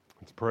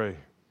pray.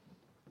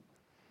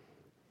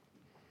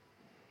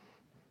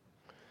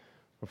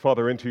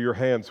 Father, into your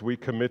hands we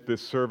commit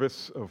this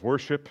service of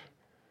worship.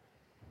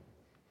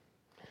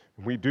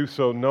 We do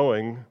so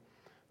knowing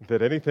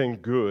that anything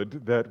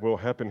good that will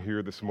happen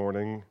here this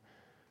morning,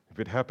 if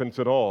it happens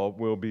at all,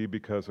 will be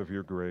because of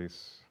your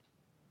grace.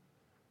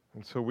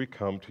 And so we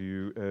come to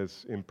you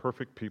as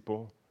imperfect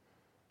people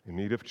in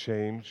need of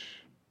change.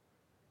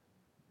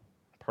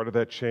 Part of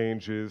that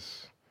change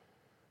is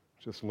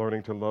just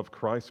learning to love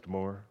Christ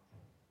more.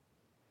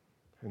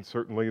 And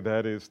certainly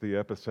that is the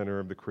epicenter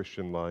of the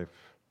Christian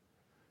life.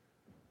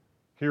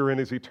 Herein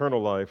is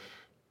eternal life,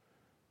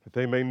 that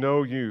they may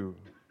know you,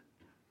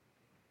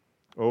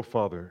 O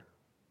Father,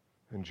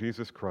 and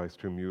Jesus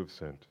Christ, whom you have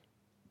sent.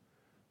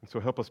 And so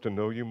help us to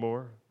know you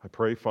more. I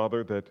pray,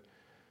 Father, that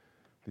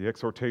the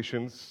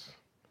exhortations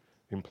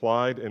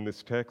implied in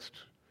this text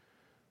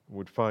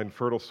would find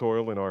fertile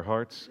soil in our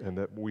hearts, and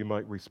that we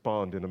might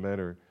respond in a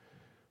manner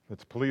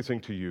that's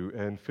pleasing to you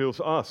and fills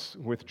us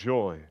with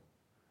joy.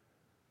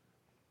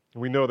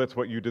 We know that's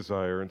what you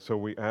desire, and so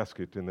we ask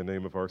it in the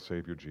name of our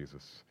Savior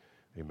Jesus.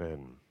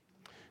 Amen.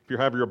 If you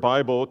have your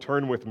Bible,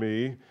 turn with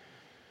me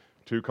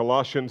to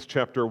Colossians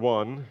chapter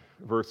 1,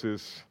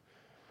 verses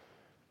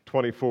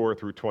 24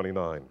 through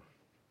 29.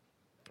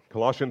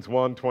 Colossians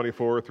 1,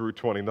 24 through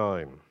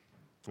 29.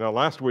 Now,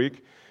 last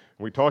week,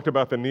 we talked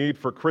about the need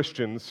for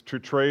Christians to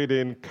trade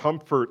in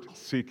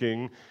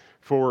comfort-seeking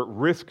for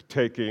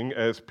risk-taking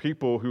as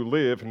people who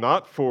live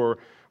not for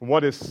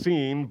what is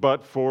seen,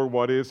 but for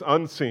what is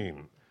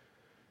unseen.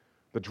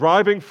 The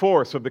driving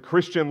force of the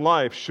Christian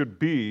life should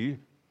be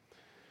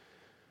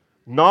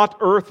not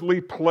earthly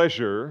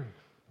pleasure,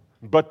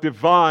 but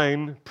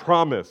divine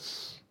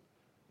promise.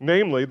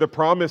 Namely, the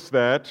promise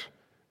that,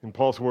 in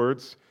Paul's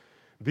words,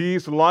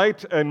 these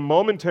light and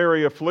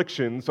momentary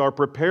afflictions are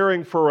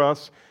preparing for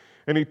us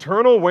an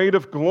eternal weight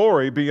of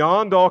glory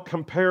beyond all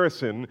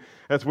comparison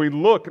as we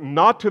look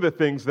not to the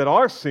things that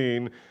are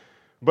seen,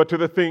 but to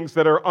the things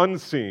that are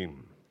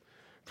unseen.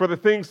 For the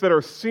things that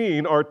are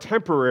seen are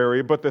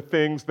temporary, but the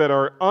things that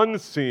are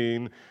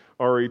unseen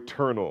are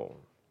eternal.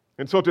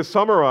 And so to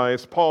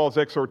summarize Paul's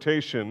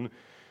exhortation,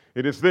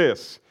 it is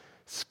this: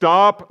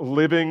 stop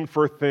living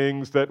for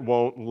things that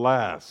won't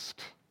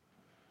last.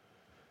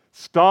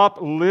 Stop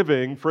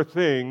living for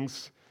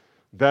things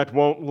that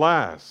won't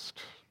last.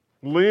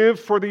 Live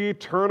for the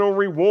eternal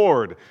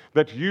reward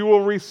that you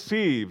will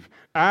receive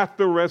at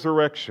the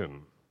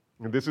resurrection.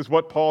 And this is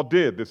what Paul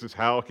did. This is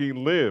how he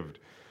lived.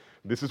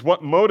 This is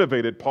what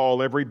motivated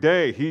Paul every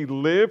day. He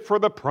lived for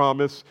the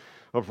promise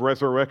of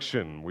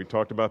resurrection. We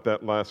talked about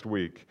that last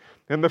week.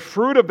 And the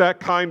fruit of that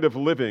kind of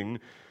living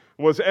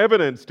was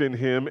evidenced in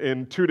him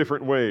in two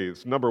different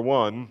ways. Number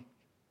one,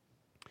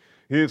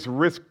 his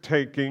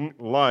risk-taking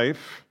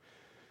life,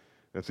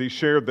 as he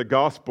shared the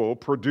gospel,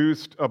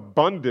 produced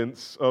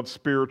abundance of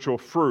spiritual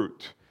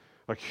fruit,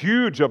 a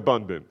huge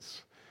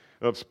abundance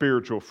of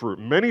spiritual fruit.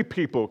 Many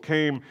people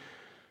came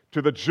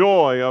to the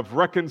joy of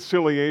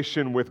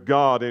reconciliation with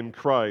God in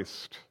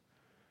Christ.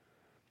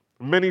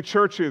 Many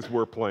churches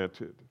were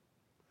planted.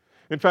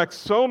 In fact,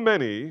 so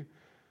many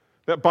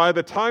that by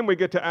the time we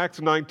get to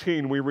Acts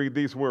 19, we read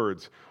these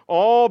words: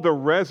 all the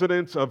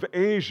residents of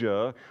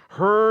Asia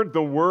heard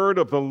the word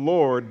of the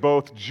Lord,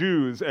 both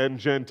Jews and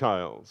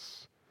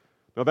Gentiles.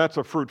 Now that's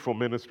a fruitful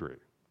ministry.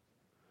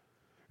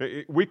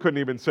 We couldn't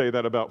even say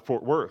that about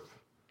Fort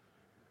Worth,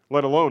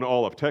 let alone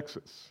all of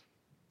Texas,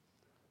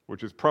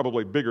 which is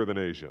probably bigger than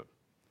Asia.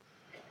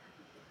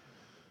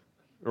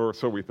 Or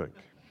so we think.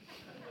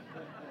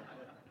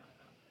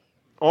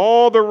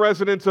 All the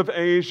residents of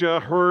Asia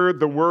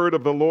heard the word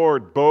of the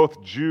Lord,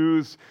 both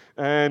Jews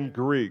and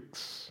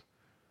Greeks.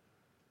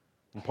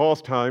 In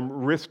Paul's time,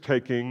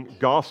 risk-taking,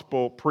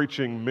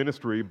 gospel-preaching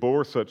ministry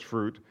bore such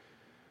fruit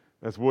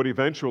as would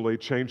eventually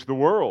change the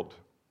world.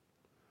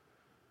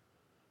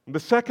 The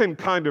second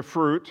kind of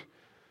fruit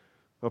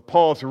of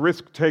Paul's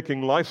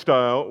risk-taking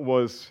lifestyle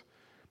was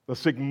a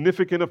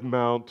significant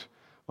amount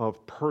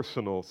of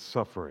personal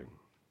suffering.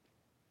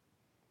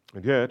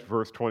 And yet,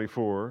 verse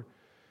 24,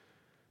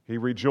 he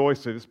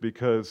rejoices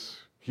because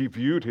he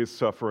viewed his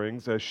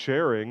sufferings as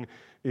sharing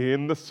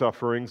in the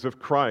sufferings of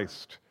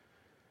Christ,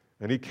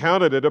 and he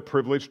counted it a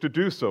privilege to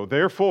do so.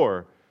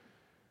 Therefore,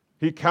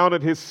 he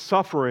counted his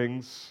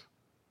sufferings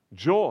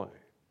joy,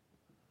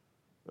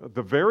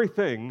 the very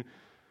thing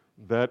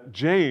that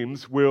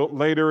James will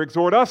later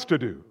exhort us to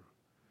do.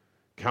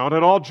 Count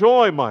it all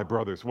joy, my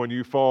brothers, when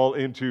you fall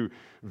into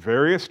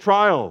various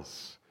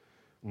trials,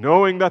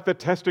 knowing that the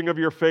testing of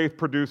your faith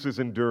produces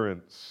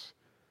endurance.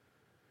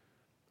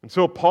 And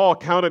so Paul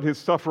counted his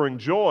suffering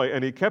joy,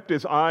 and he kept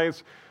his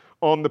eyes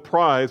on the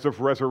prize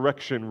of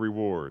resurrection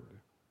reward.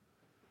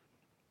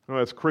 Now,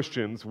 as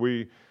Christians,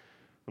 we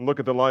look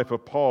at the life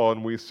of Paul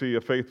and we see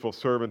a faithful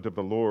servant of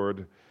the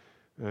Lord.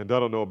 And I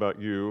don't know about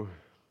you,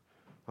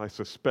 I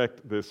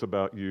suspect this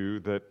about you,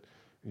 that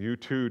you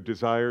too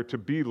desire to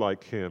be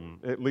like him,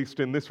 at least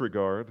in this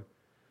regard.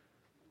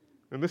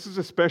 And this is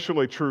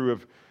especially true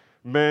of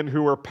men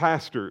who are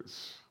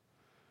pastors.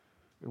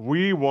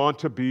 We want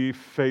to be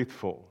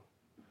faithful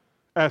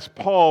as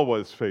Paul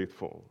was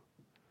faithful.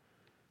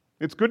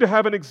 It's good to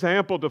have an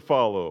example to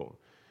follow.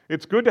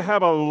 It's good to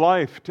have a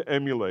life to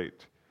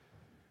emulate.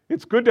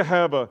 It's good to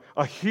have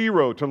a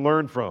hero to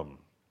learn from.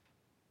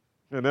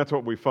 And that's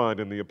what we find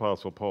in the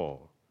Apostle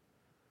Paul.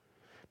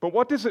 But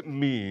what does it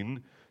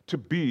mean to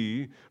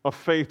be a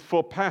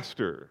faithful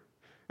pastor?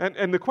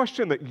 And the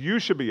question that you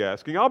should be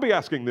asking, I'll be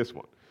asking this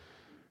one.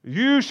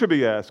 You should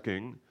be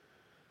asking,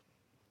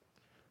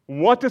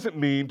 what does it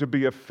mean to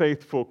be a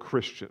faithful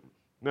Christian?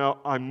 Now,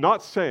 I'm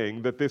not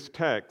saying that this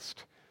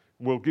text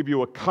will give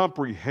you a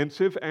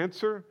comprehensive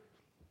answer,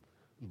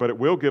 but it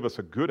will give us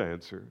a good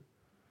answer.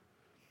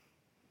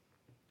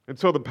 And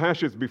so the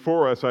passage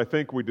before us, I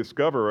think we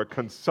discover a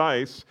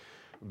concise,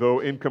 though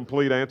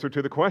incomplete answer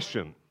to the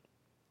question.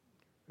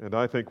 And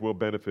I think we'll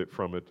benefit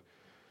from it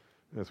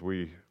as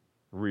we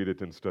read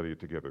it and study it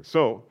together.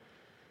 So,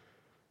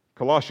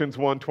 Colossians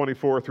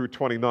 1:24 through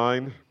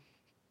 29,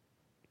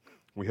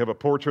 we have a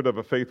portrait of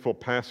a faithful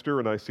pastor,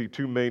 and I see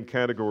two main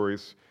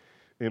categories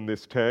in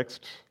this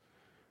text: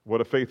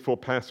 what a faithful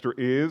pastor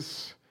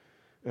is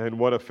and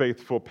what a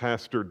faithful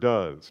pastor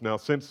does. Now,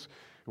 since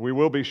we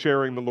will be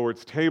sharing the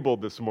Lord's table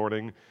this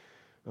morning,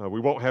 we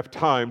won't have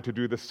time to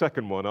do the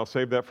second one. I'll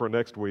save that for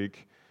next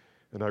week,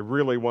 and I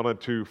really wanted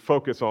to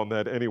focus on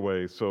that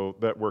anyway, so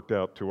that worked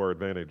out to our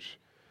advantage.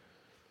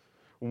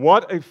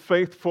 What a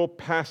faithful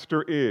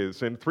pastor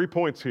is, and 3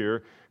 points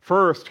here.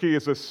 First, he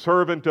is a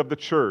servant of the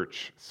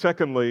church.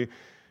 Secondly,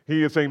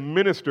 he is a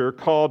minister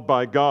called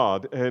by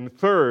God. And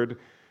third,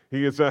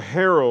 he is a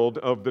herald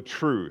of the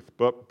truth.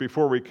 But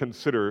before we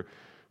consider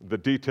the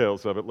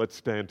details of it, let's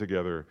stand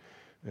together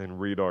and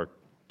read our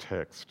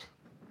text.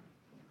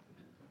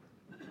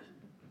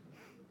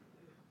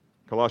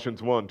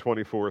 Colossians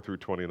 1:24 through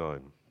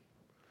 29.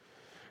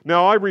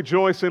 Now I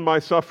rejoice in my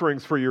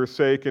sufferings for your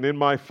sake, and in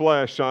my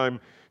flesh I'm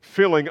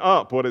filling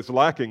up what is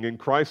lacking in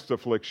Christ's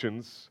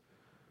afflictions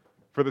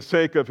for the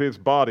sake of his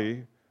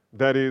body,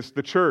 that is,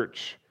 the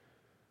church,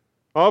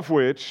 of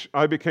which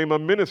I became a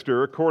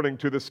minister according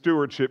to the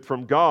stewardship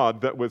from God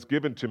that was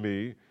given to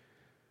me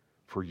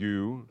for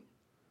you,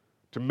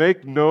 to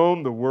make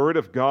known the word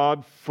of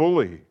God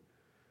fully,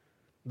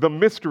 the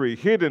mystery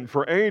hidden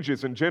for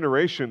ages and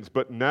generations,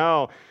 but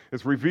now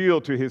is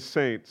revealed to his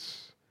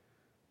saints.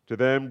 To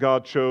them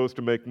God chose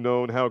to make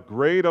known how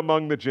great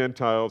among the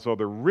Gentiles are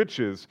the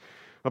riches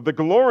of the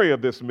glory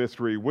of this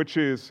mystery, which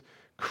is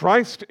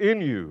Christ in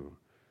you,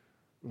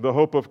 the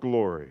hope of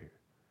glory.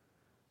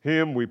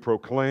 Him we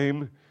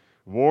proclaim,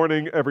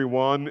 warning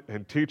everyone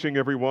and teaching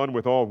everyone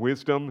with all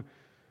wisdom,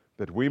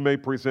 that we may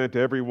present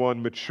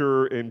everyone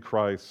mature in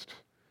Christ.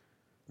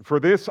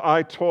 For this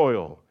I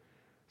toil,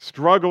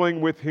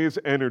 struggling with his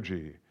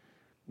energy,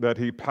 that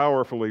he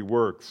powerfully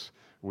works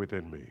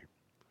within me.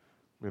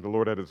 May the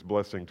Lord add his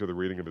blessing to the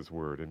reading of his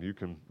word, and you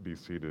can be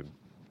seated.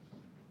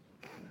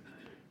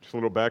 Just a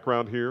little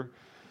background here.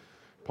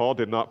 Paul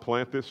did not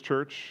plant this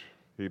church.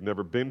 He'd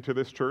never been to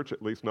this church,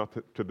 at least not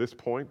to this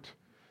point.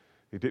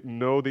 He didn't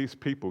know these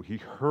people. He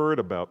heard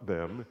about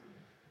them.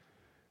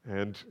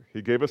 And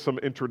he gave us some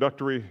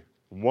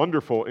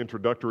wonderful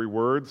introductory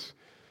words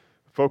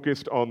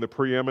focused on the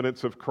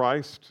preeminence of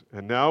Christ.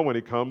 And now when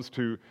he comes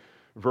to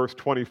verse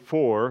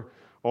 24,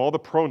 all the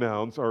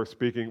pronouns are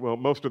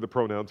most of the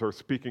pronouns are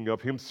speaking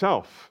of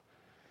himself.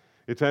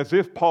 It's as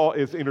if Paul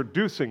is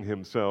introducing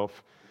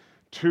himself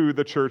to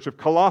the church of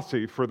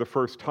Colossae for the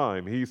first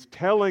time. He's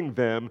telling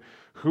them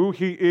who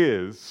he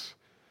is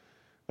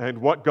and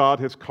what God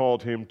has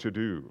called him to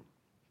do.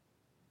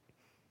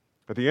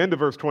 At the end of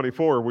verse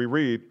 24, we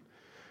read,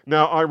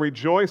 "Now I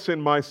rejoice in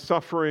my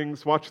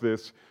sufferings," watch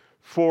this,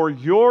 "for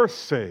your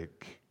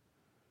sake."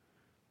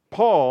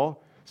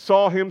 Paul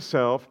saw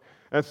himself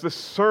as the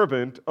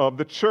servant of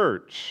the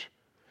church.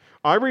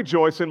 I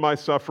rejoice in my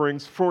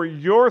sufferings for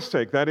your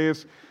sake. That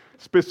is,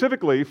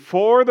 specifically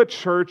for the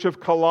church of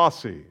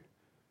Colossae.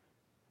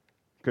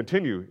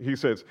 Continue, he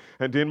says,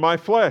 "And in my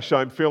flesh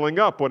I'm filling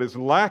up what is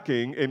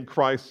lacking in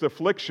Christ's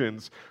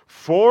afflictions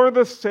for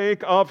the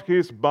sake of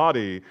his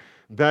body,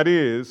 that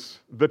is,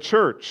 the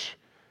church,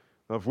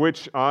 of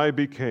which I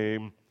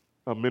became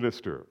a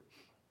minister."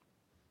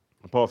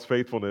 Paul's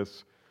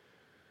faithfulness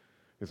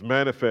is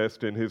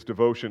manifest in his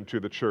devotion to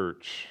the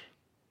church.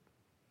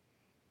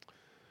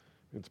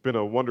 It's been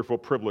a wonderful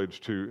privilege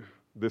to,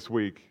 this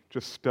week,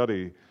 just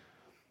study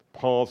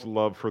Paul's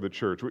love for the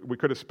church. We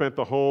could have spent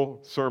the whole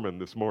sermon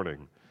this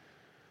morning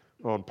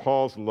on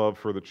Paul's love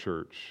for the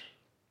church.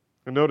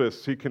 And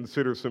notice he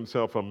considers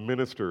himself a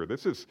minister.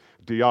 This is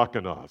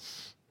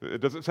diakonos.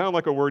 Does it sound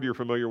like a word you're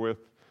familiar with?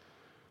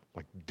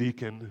 Like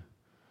deacon?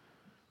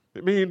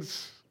 It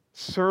means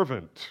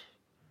servant.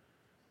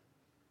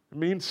 It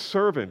means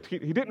servant.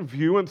 He didn't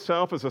view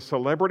himself as a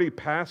celebrity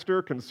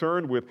pastor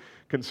concerned with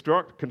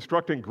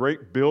constructing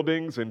great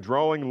buildings and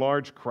drawing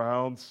large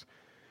crowds.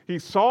 He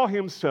saw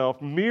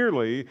himself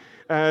merely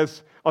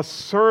as a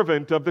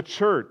servant of the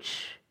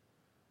church.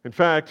 In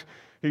fact,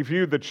 he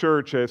viewed the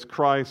church as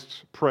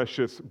Christ's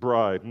precious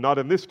bride. Not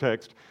in this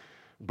text,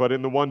 but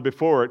in the one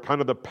before it,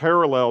 kind of the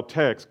parallel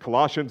text,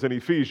 Colossians and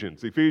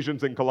Ephesians,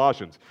 Ephesians and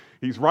Colossians.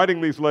 He's writing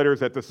these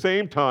letters at the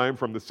same time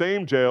from the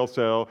same jail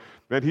cell,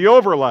 and he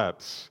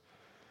overlaps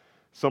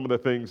some of the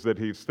things that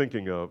he's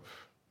thinking of.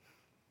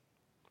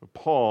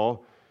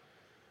 Paul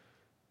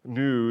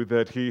knew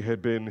that he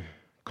had been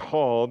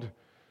called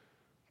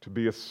to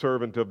be a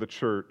servant of the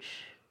church.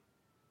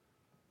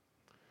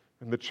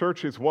 And the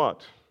church is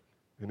what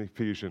in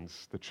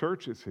Ephesians? The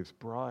church is his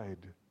bride.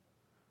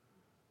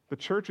 The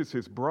church is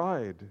his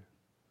bride.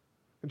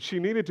 And she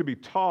needed to be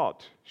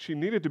taught. She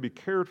needed to be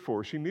cared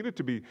for. She needed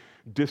to be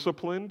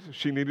disciplined.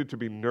 She needed to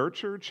be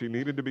nurtured. She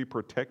needed to be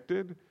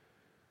protected.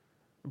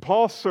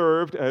 Paul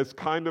served as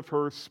kind of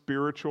her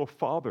spiritual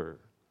father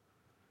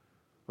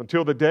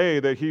until the day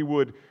that he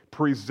would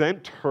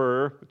present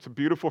her. It's a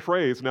beautiful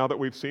phrase now that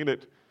we've seen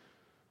it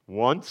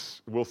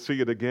once. We'll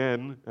see it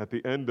again at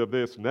the end of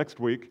this next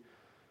week,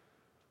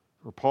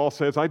 where Paul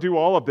says, I do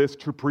all of this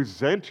to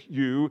present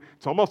you.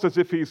 It's almost as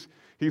if he's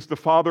the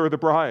father of the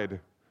bride,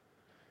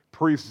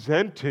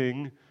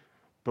 presenting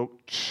the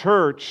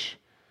church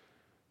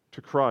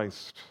to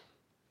Christ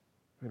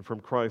and from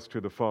Christ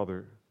to the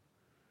Father.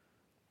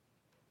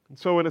 And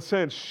so in a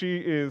sense, he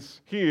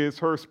is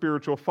her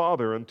spiritual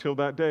father until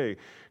that day.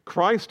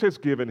 Christ has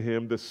given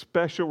him the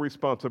special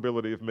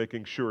responsibility of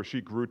making sure she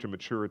grew to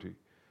maturity.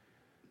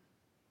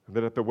 And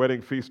that at the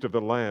wedding feast of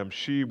the Lamb,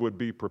 she would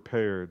be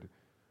prepared,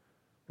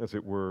 as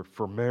it were,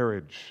 for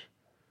marriage.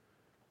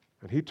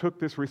 And he took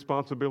this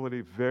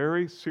responsibility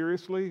very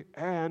seriously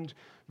and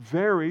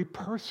very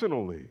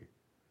personally.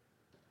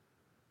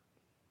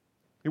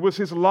 It was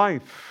his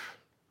life.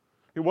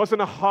 It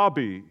wasn't a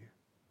hobby.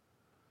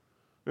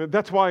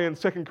 That's why in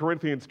 2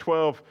 Corinthians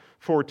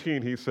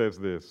 12:14 he says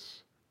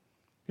this,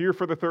 Here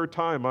for the third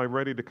time I'm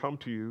ready to come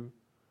to you,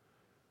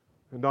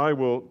 and I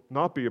will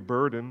not be a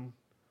burden,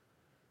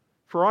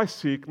 for I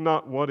seek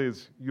not what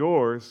is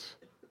yours,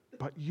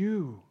 but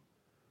you.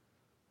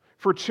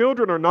 For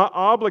children are not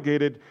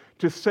obligated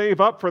to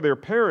save up for their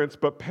parents,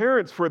 but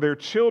parents for their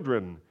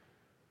children.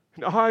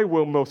 And I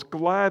will most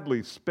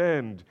gladly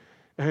spend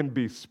and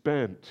be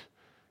spent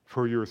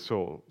for your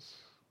souls.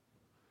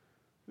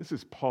 This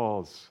is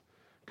Paul's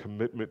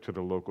commitment to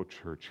the local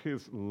church,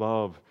 his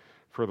love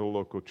for the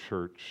local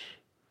church.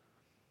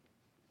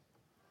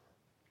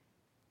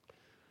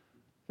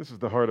 This is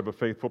the heart of a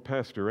faithful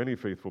pastor, any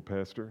faithful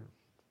pastor.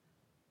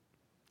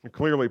 And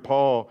clearly,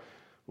 Paul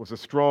was a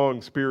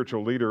strong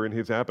spiritual leader in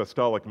his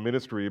apostolic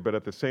ministry, but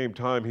at the same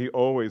time, he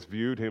always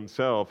viewed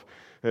himself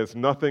as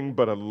nothing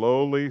but a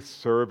lowly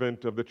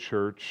servant of the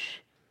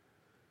church.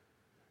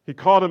 He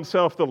called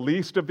himself the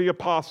least of the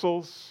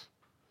apostles.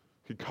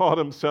 He called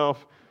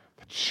himself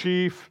the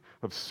chief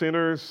of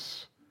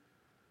sinners.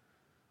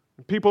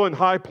 People in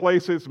high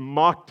places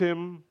mocked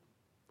him.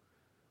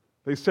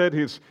 They said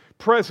his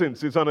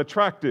presence is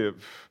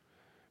unattractive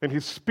and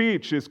his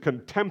speech is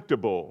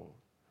contemptible.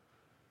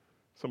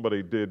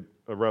 Somebody did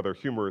a rather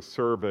humorous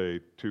survey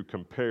to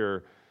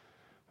compare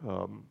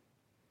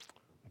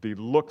the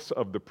looks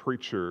of the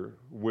preacher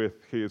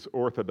with his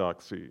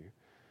orthodoxy.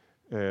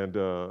 And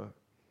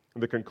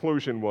the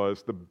conclusion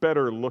was the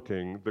better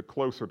looking, the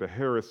closer to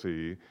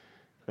heresy,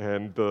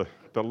 and the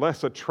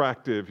less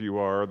attractive you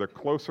are, the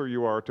closer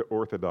you are to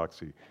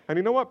orthodoxy. And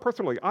you know what?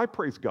 Personally, I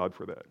praise God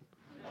for that.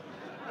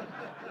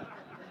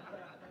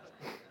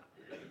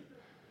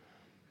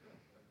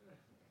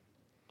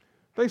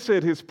 They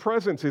said his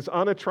presence is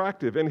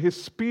unattractive and his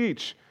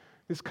speech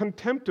is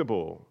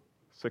contemptible,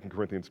 2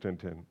 Corinthians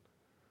 10:10.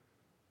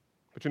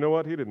 But you know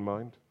what? He didn't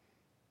mind.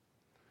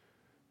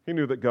 He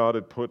knew that God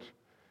had put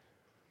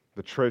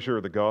the treasure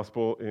of the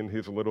gospel in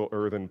his little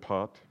earthen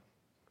pot,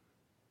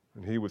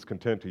 and he was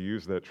content to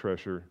use that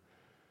treasure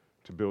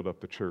to build up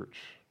the church.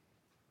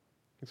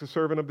 He's a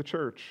servant of the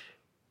church.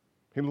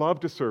 He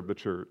loved to serve the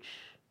church.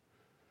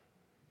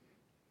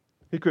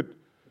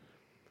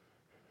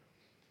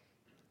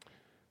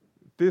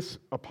 This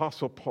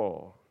Apostle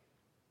Paul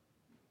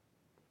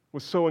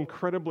was so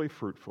incredibly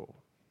fruitful.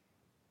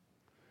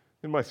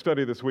 In my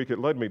study this week, it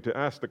led me to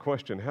ask the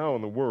question, how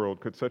in the world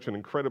could such an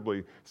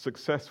incredibly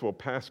successful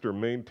pastor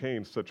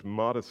maintain such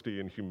modesty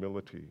and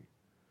humility?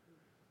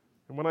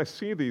 And when I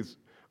see these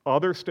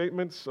other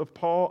statements of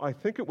Paul, I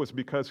think it was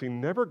because he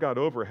never got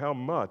over how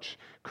much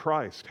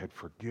Christ had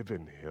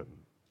forgiven him.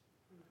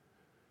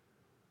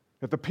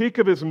 At the peak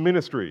of his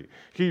ministry,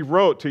 he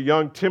wrote to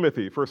young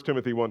Timothy, 1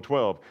 Timothy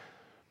 1:12,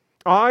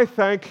 I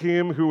thank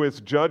him who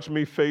has judged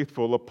me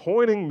faithful,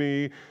 appointing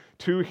me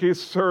to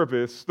his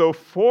service, though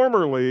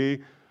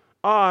formerly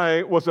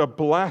I was a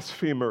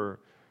blasphemer,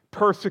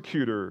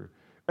 persecutor,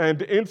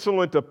 and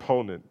insolent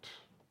opponent,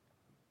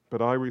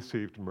 but I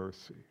received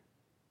mercy.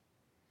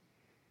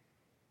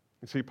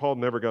 You see, Paul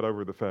never got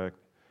over the fact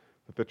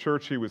that the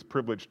church he was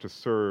privileged to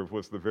serve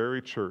was the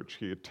very church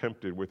he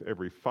attempted with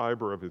every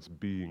fiber of his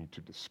being to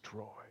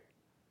destroy.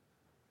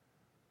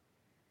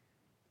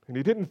 And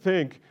he didn't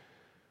think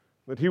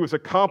that he was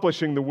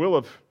accomplishing the will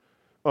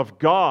of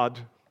God.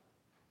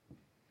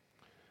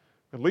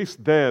 At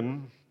least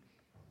then,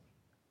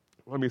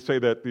 let me say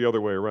that the other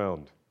way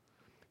around.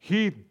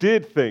 he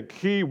did think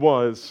he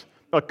was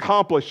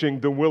accomplishing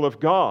the will of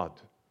God.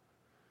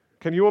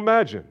 Can you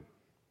imagine?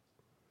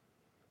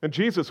 And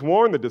Jesus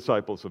warned the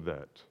disciples of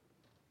that.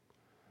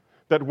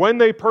 That when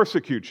they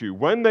persecute you,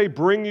 when they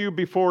bring you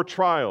before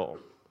trial,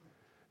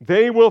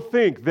 they will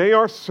think they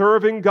are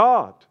serving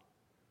God.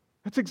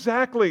 That's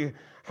exactly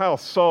how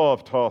Saul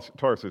of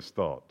Tarsus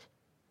thought.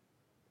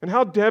 And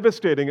how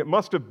devastating it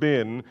must have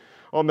been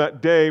on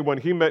that day when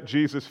he met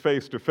Jesus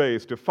face to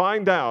face to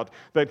find out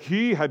that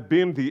he had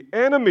been the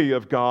enemy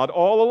of God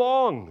all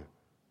along.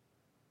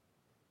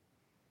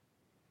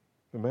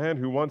 The man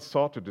who once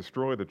sought to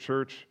destroy the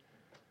church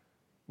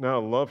now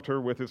loved her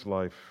with his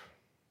life.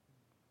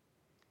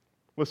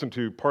 Listen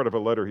to part of a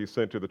letter he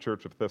sent to the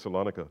church of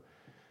Thessalonica.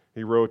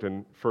 He wrote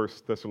in 1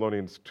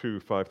 Thessalonians 2,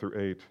 5 through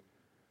 8,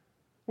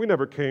 "We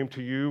never came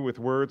to you with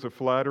words of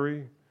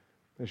flattery,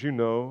 as you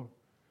know,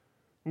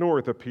 nor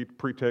with a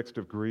pretext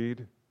of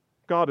greed.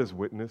 God is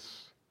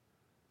witness.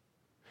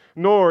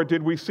 Nor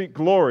did we seek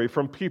glory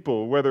from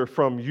people, whether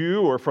from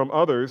you or from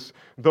others,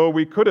 though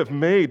we could have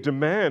made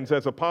demands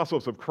as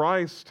apostles of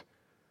Christ.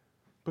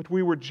 But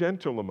we were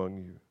gentle among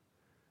you,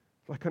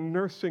 like a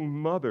nursing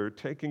mother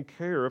taking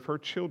care of her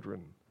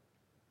children.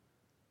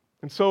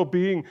 And so,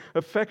 being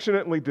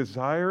affectionately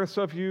desirous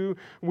of you,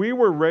 we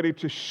were ready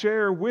to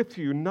share with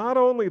you not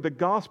only the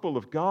gospel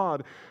of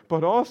God,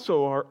 but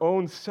also our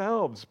own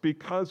selves,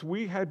 because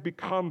you had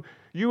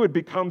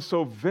become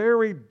so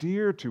very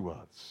dear to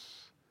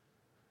us."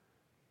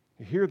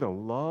 You hear the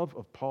love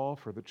of Paul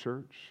for the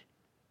church?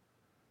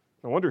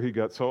 No wonder he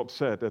got so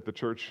upset at the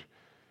church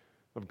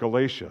of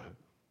Galatia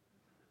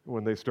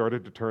when they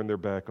started to turn their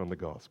back on the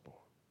gospel.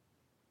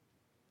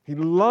 He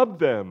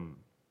loved them.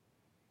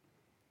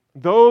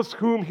 Those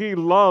whom he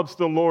loves,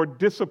 the Lord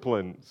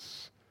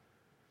disciplines.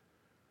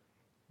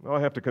 Now,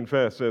 I have to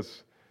confess,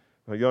 as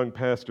a young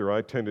pastor,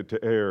 I tended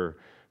to err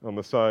on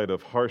the side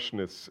of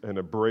harshness and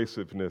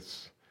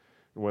abrasiveness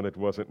when it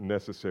wasn't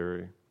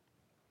necessary.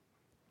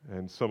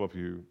 And some of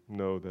you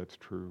know that's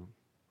true.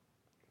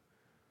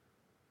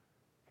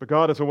 But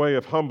God has a way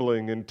of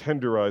humbling and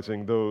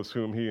tenderizing those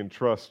whom he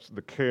entrusts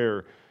the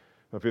care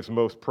of his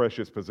most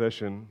precious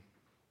possession.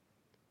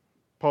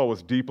 Paul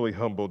was deeply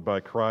humbled by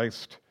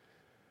Christ,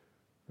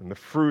 and the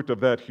fruit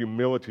of that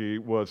humility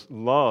was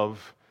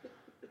love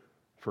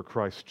for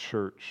Christ's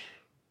church,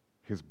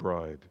 his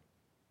bride.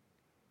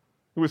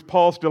 It was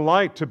Paul's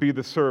delight to be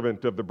the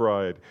servant of the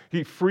bride.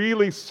 He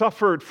freely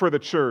suffered for the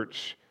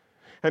church,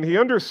 and he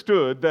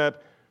understood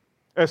that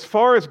as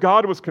far as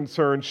God was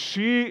concerned,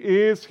 she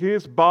is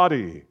his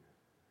body,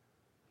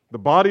 the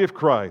body of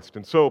Christ.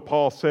 And so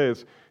Paul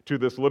says to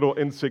this little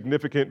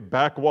insignificant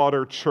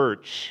backwater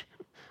church,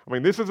 I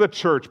mean, this is a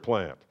church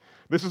plant.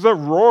 This is a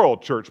rural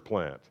church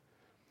plant.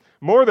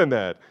 More than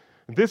that,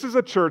 this is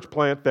a church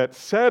plant that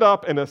set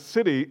up in a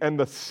city, and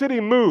the city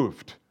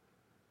moved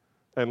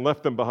and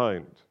left them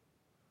behind.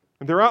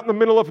 And they're out in the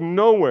middle of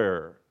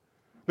nowhere.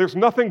 There's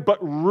nothing but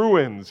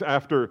ruins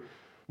after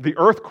the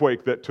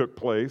earthquake that took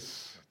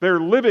place. They're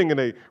living in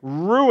a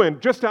ruin,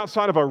 just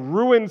outside of a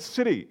ruined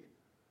city.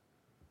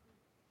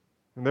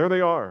 And there they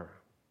are.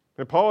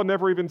 And Paul had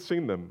never even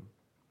seen them.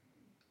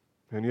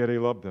 And yet he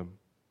loved them.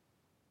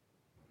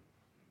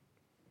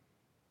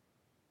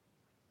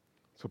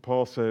 So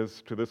Paul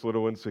says to this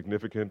little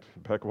insignificant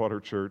backwater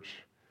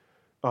church,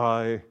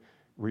 "I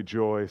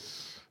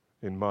rejoice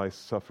in my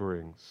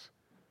sufferings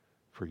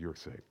for your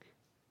sake."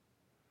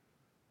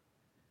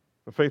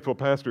 A faithful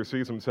pastor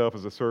sees himself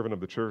as a servant of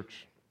the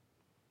church.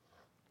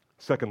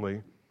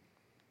 Secondly,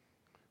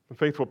 a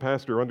faithful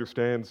pastor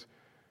understands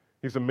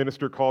he's a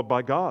minister called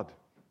by God.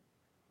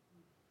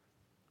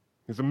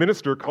 He's a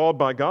minister called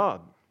by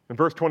God. In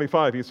verse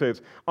 25, he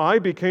says, "I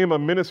became a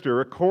minister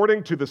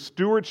according to the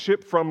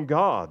stewardship from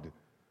God."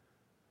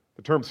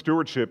 The term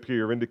stewardship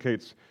here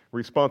indicates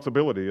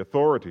responsibility,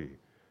 authority,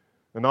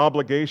 an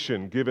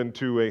obligation given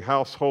to a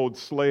household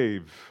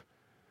slave.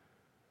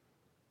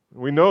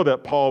 We know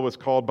that Paul was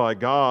called by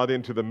God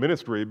into the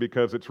ministry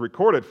because it's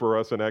recorded for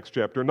us in Acts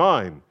chapter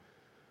 9.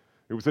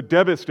 It was a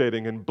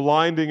devastating and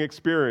blinding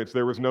experience,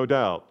 there was no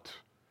doubt.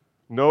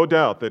 No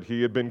doubt that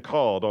he had been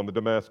called on the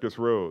Damascus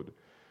road.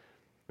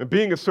 And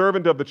being a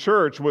servant of the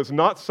church was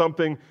not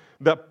something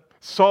that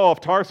Saul of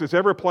Tarsus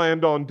ever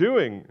planned on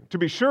doing. To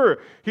be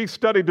sure, he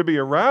studied to be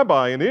a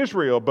rabbi in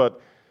Israel,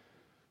 but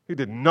he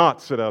did not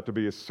set out to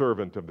be a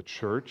servant of the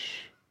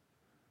church.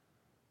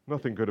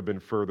 Nothing could have been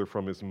further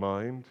from his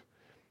mind.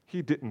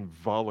 He didn't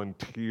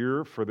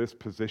volunteer for this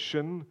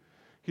position.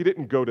 He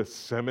didn't go to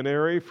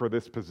seminary for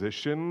this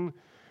position.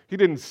 He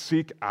didn't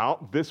seek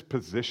out this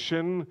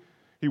position.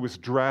 He was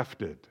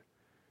drafted.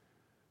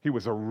 He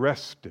was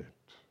arrested.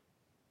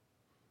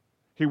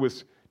 He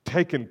was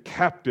taken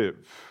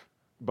captive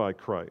by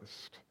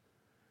Christ.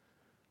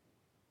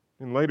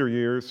 In later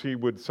years, he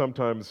would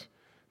sometimes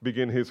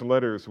begin his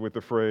letters with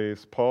the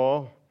phrase,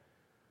 "Paul,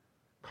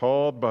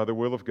 called by the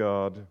will of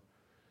God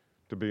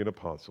to be an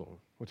apostle."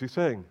 What's he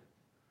saying?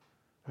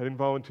 I didn't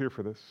volunteer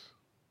for this.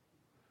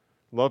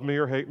 Love me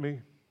or hate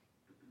me,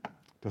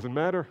 doesn't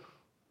matter.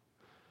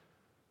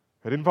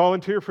 I didn't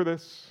volunteer for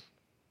this.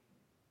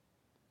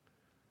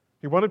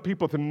 He wanted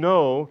people to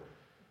know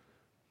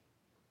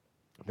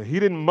that he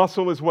didn't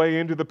muscle his way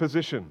into the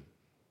position.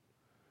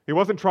 He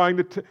wasn't trying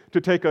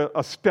to take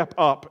a step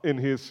up in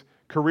his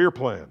career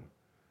plan.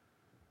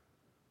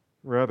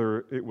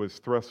 Rather, it was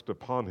thrust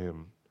upon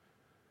him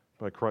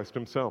by Christ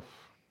himself.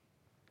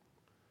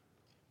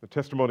 The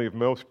testimony of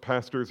most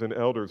pastors and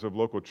elders of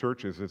local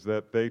churches is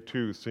that they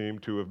too seem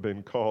to have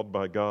been called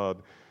by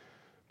God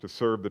to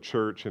serve the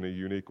church in a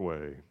unique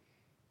way.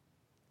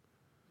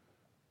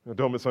 Now,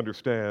 don't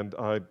misunderstand.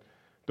 I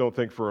don't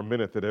think for a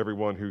minute that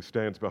everyone who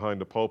stands behind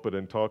the pulpit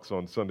and talks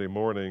on Sunday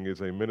morning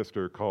is a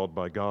minister called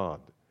by God.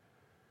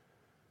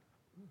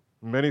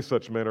 Many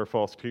such men are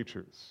false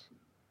teachers.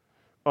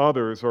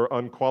 Others are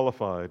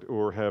unqualified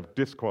or have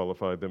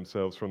disqualified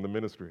themselves from the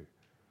ministry.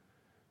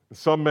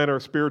 Some men are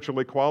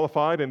spiritually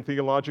qualified and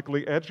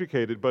theologically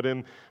educated, but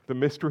in the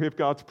mystery of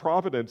God's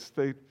providence,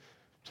 they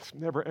just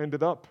never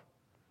ended up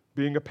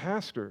being a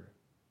pastor.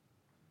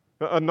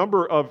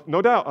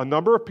 No doubt, a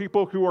number of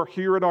people who are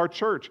here at our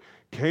church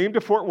came to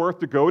Fort Worth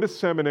to go to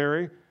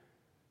seminary,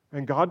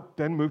 and God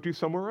then moved you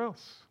somewhere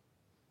else.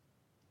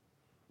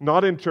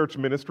 Not in church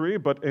ministry,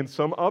 but in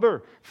some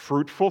other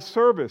fruitful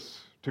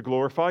service to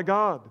glorify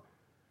God.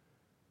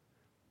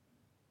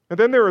 And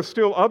then there are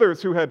still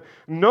others who had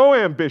no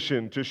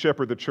ambition to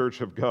shepherd the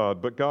church of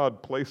God, but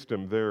God placed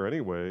them there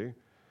anyway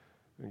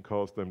and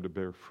caused them to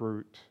bear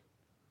fruit.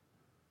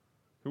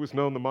 Who has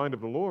known the mind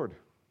of the Lord,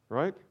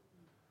 right?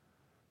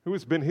 Who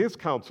has been his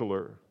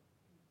counselor?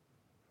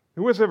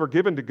 Who has ever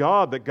given to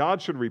God that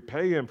God should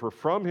repay him, for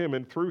from him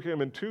and through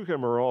him and to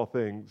him are all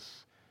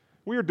things?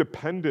 We are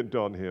dependent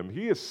on him.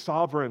 He is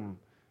sovereign.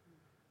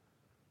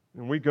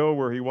 And we go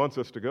where he wants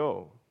us to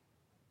go.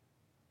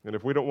 And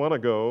if we don't want to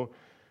go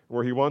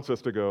where he wants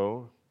us to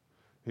go,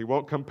 he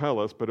won't compel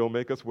us, but he'll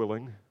make us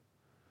willing.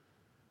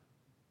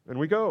 And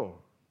we go.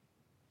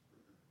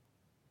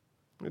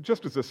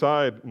 Just as a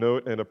side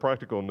note and a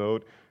practical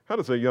note, how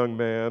does a young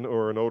man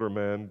or an older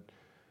man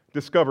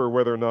discover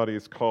whether or not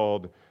he's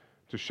called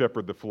to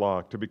shepherd the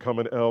flock, to become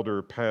an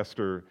elder,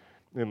 pastor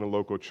in the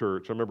local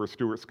church? I remember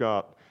Stuart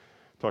Scott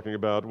talking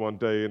about one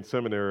day in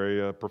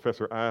seminary, a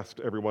professor asked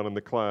everyone in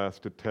the class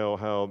to tell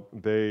how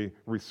they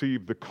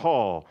received the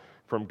call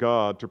from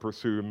God to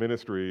pursue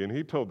ministry, and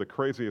he told the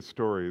craziest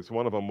stories.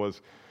 One of them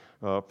was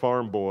a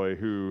farm boy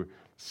who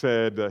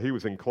said, he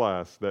was in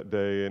class that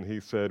day, and he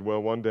said,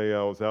 well, one day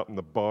I was out in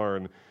the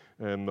barn,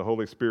 and the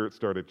Holy Spirit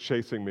started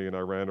chasing me, and I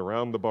ran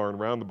around the barn,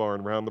 round the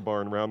barn, round the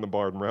barn, round the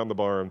barn, round the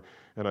barn,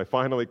 and I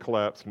finally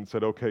collapsed and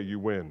said, okay, you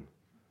win.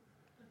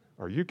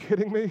 Are you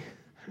kidding me?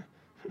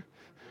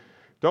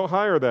 Don't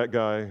hire that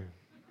guy.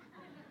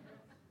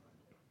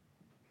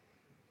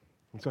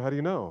 And so how do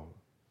you know?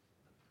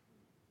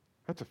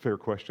 That's a fair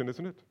question,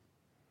 isn't it?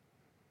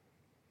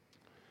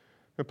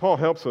 And Paul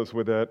helps us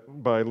with that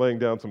by laying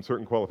down some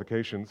certain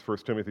qualifications. 1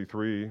 Timothy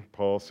 3,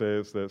 Paul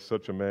says that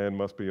such a man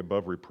must be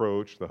above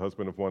reproach, the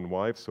husband of one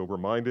wife,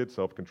 sober-minded,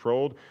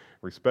 self-controlled,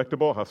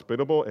 respectable,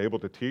 hospitable, able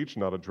to teach,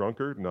 not a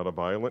drunkard, not a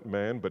violent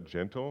man, but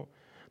gentle,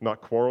 not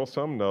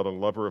quarrelsome, not a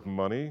lover of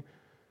money,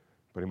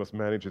 but he must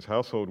manage his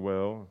household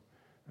well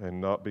and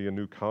not be a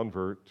new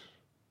convert.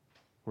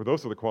 Well,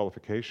 those are the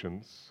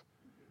qualifications.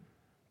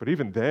 But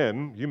even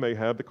then, you may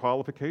have the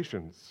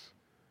qualifications,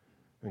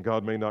 and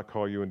God may not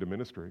call you into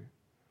ministry.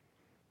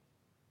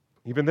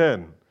 Even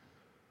then,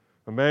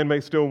 a man may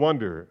still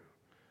wonder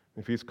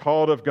if he's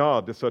called of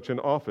God to such an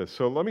office.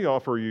 So let me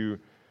offer you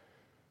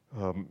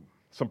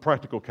some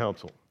practical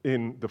counsel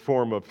in the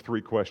form of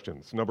 3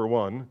 questions. Number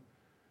 1,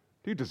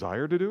 do you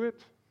desire to do it?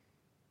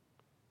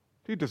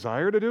 Do you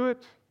desire to do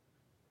it?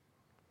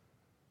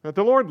 Now,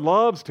 the Lord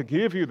loves to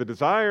give you the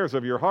desires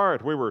of your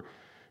heart. We were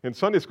in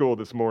Sunday school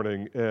this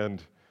morning,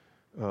 and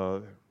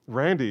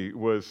Randy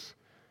was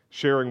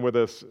sharing with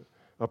us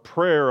a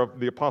prayer of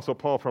the Apostle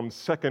Paul from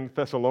 2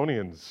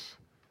 Thessalonians.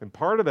 And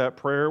part of that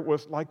prayer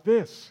was like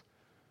this.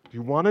 Do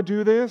you want to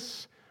do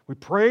this? We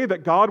pray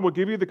that God will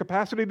give you the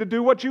capacity to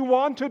do what you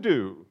want to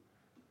do.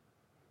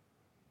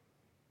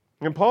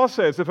 And Paul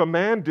says if a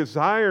man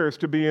desires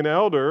to be an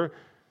elder,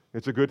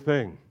 it's a good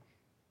thing.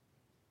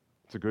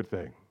 It's a good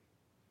thing.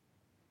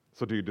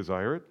 So do you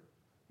desire it?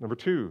 Number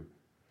 2,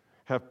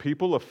 have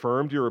people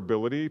affirmed your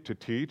ability to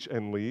teach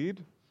and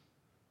lead?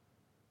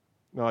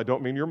 Now, I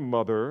don't mean your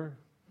mother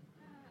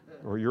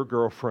or your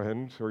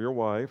girlfriend or your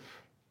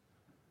wife.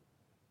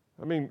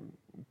 I mean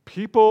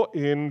people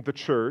in the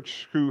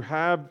church who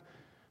have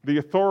the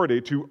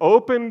authority to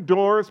open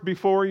doors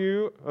before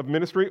you of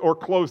ministry or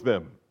close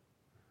them.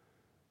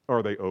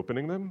 Are they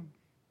opening them?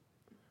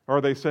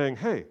 Are they saying,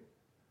 hey,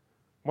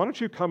 why don't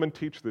you come and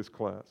teach this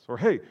class? Or,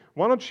 hey,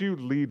 why don't you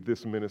lead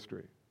this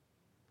ministry?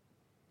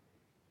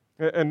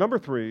 And number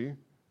 3,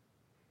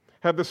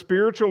 have the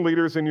spiritual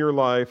leaders in your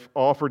life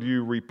offered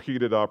you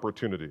repeated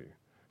opportunity?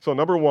 So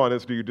number 1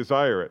 is, do you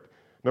desire it?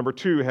 Number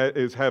 2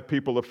 is, have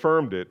people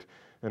affirmed it?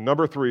 And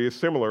number 3 is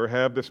similar,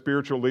 have the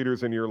spiritual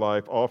leaders in your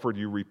life offered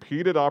you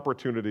repeated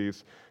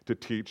opportunities to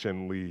teach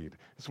and lead?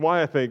 That's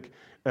why I think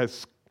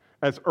as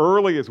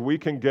early as we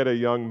can get a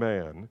young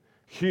man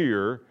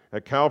here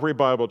at Calvary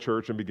Bible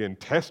Church and begin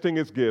testing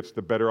his gifts,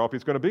 the better off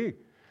he's going to be.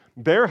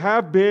 There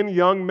have been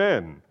young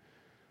men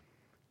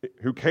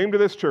who came to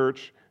this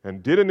church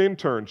and did an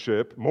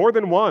internship, more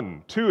than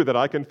one, two that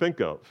I can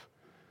think of,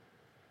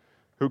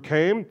 who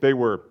came, they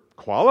were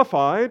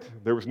qualified.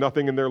 There was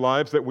nothing in their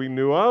lives that we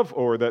knew of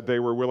or that they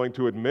were willing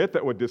to admit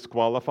that would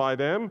disqualify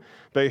them.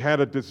 They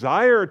had a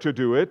desire to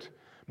do it,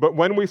 but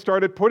when we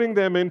started putting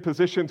them in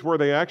positions where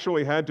they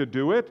actually had to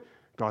do it,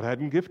 God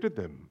hadn't gifted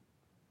them.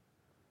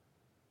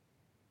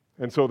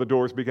 And so the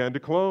doors began to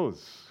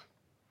close.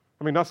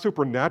 I mean, not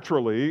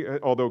supernaturally,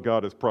 although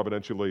God is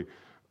providentially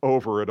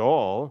over it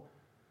all,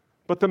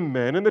 but the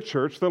men in the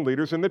church, the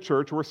leaders in the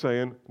church were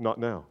saying, not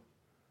now,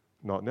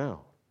 not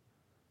now,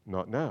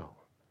 not now.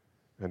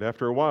 And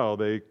after a while,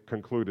 they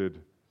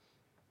concluded,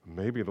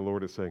 maybe the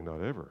Lord is saying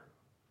not ever.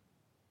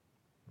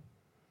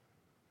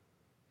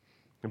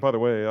 And by the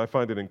way, I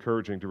find it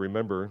encouraging to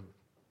remember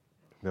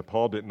that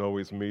Paul didn't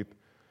always meet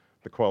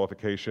the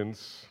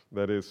qualifications,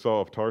 that is,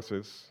 Saul of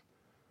Tarsus.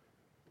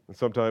 And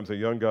sometimes a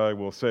young guy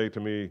will say to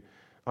me,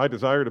 I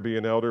desire to be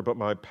an elder, but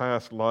my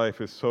past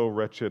life is so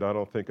wretched, I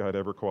don't think I'd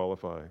ever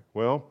qualify.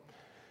 Well,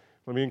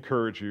 let me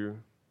encourage you.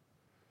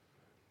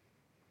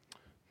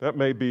 That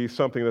may be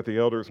something that the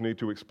elders need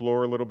to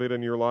explore a little bit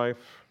in your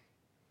life.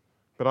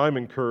 But I'm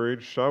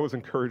encouraged. I was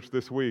encouraged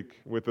this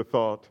week with the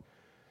thought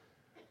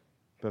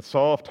that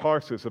Saul of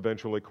Tarsus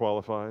eventually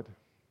qualified.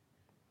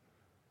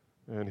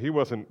 And he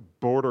wasn't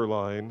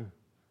borderline.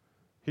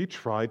 He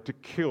tried to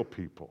kill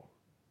people.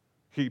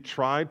 He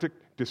tried to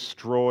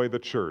destroy the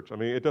church. I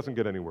mean, it doesn't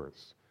get any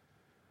worse.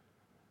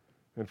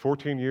 And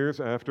 14 years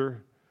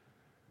after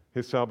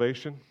his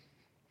salvation,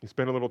 he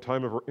spent a little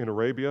time in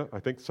Arabia, I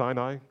think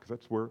Sinai, because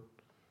that's where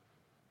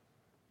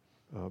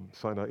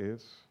Sinai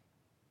is.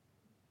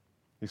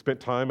 He spent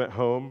time at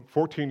home.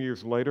 14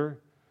 years later,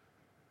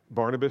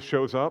 Barnabas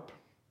shows up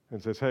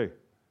and says, hey,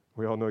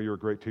 we all know you're a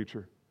great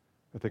teacher.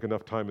 I think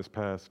enough time has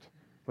passed.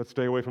 Let's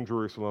stay away from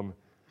Jerusalem.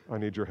 I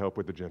need your help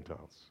with the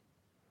Gentiles.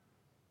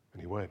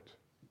 And he went.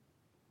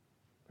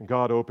 And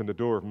God opened a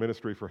door of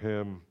ministry for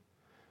him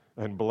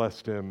and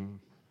blessed him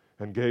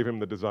and gave him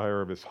the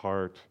desire of his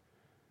heart,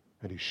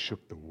 and he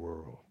shook the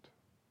world.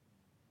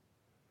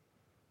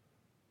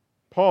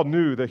 Paul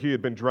knew that he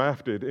had been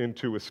drafted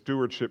into a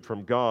stewardship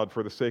from God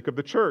for the sake of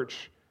the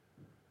church.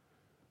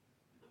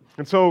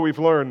 And so we've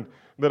learned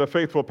that a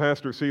faithful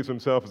pastor sees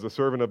himself as a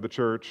servant of the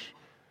church,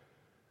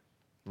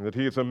 and that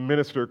he is a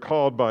minister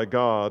called by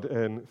God,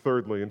 and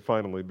thirdly and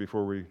finally,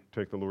 before we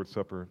take the Lord's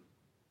Supper,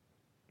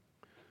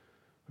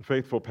 a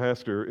faithful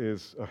pastor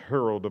is a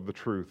herald of the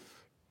truth.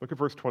 Look at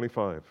verse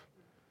 25.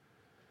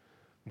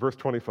 Verse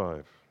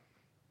 25.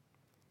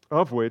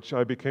 Of which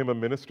I became a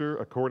minister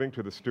according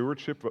to the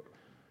stewardship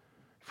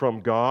from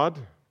God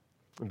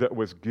that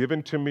was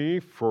given to me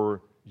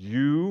for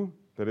you,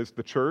 that is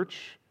the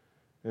church.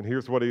 And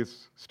here's what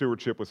his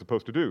stewardship was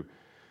supposed to do: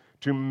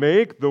 to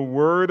make the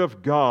word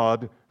of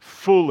God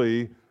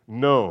fully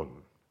known.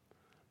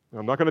 Now,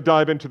 I'm not going to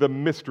dive into the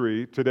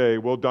mystery today.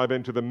 We'll dive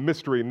into the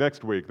mystery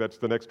next week. That's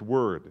the next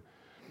word.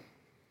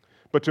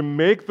 But to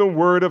make the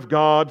word of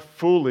God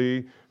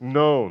fully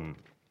known.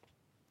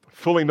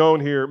 Fully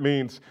known here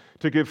means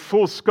to give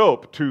full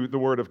scope to the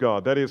word of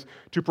God. That is,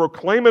 to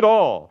proclaim it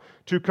all,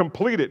 to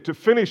complete it, to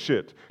finish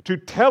it, to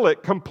tell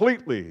it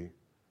completely.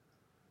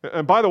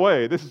 And by the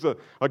way, this is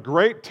a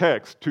great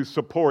text to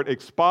support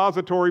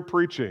expository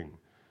preaching.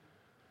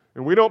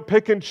 And we don't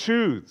pick and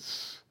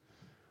choose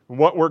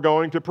what we're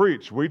going to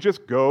preach. We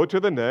just go to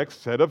the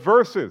next set of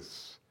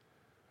verses.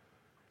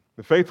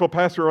 The faithful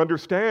pastor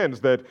understands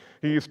that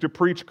he is to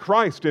preach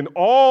Christ in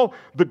all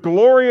the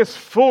glorious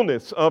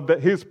fullness of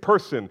his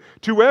person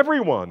to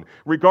everyone,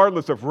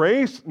 regardless of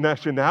race,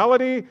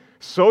 nationality,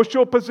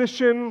 social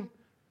position.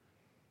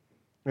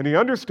 And he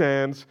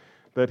understands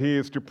that he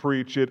is to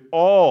preach it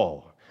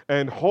all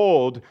and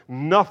hold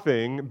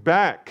nothing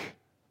back.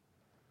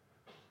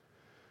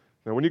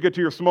 Now, when you get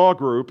to your small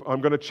group,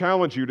 I'm going to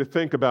challenge you to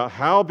think about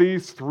how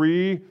these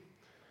three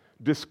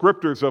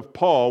descriptors of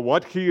Paul,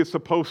 what he is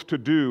supposed to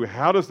do,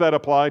 how does that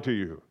apply to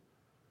you?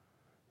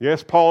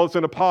 Yes, Paul is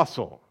an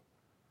apostle,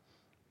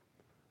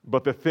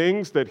 but the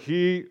things that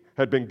he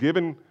had been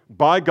given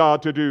by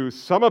God to do,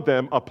 some of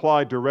them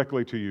apply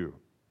directly to you.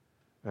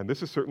 And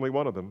this is certainly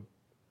one of them.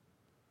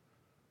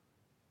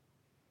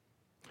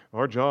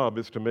 Our job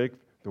is to make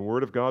the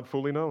Word of God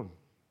fully known,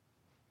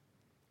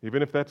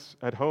 even if that's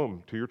at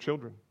home to your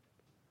children.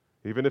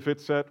 Even if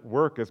it's at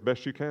work as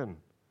best you can.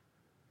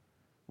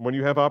 When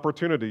you have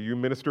opportunity, you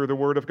minister the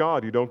Word of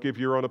God. You don't give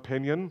your own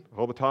opinion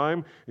all the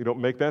time. You don't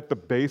make that the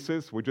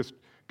basis. We just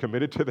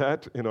committed to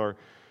that in our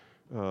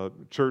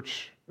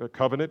church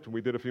covenant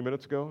we did a few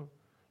minutes ago.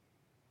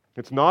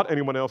 It's not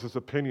anyone else's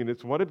opinion.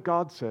 It's what did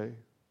God say?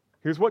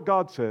 Here's what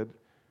God said.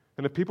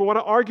 And if people want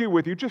to argue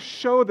with you, just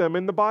show them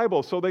in the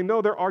Bible so they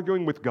know they're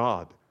arguing with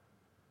God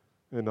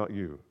and not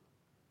you.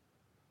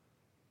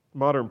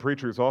 Modern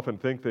preachers often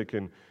think they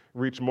can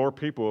reach more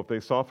people if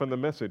they soften the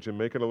message and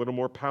make it a little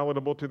more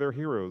palatable to their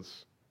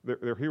hearers.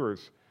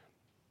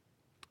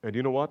 And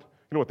you know what?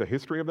 You know what the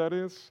history of that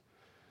is?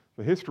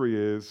 The history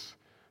is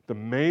the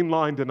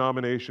mainline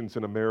denominations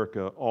in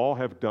America all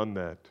have done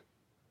that,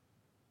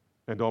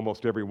 and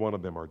almost every one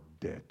of them are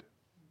dead.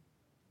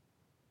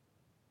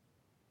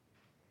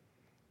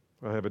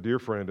 I have a dear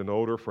friend, an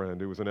older friend,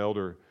 who was an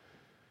elder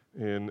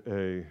in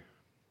a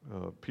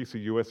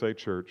PCUSA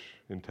church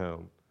in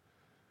town.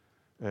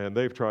 And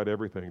they've tried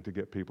everything to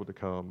get people to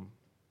come.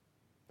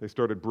 They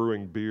started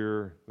brewing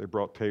beer. They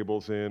brought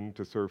tables in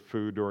to serve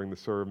food during the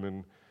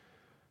sermon.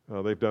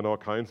 They've done all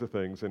kinds of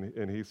things.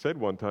 And he said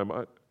one time,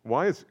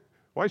 why is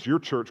your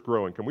church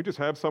growing? Can we just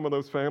have some of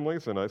those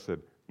families? And I said,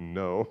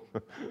 no.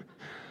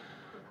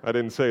 I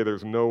didn't say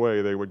there's no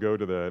way they would go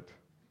to that.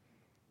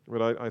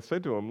 But I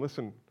said to him,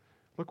 listen,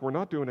 look, we're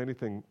not doing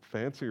anything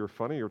fancy or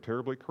funny or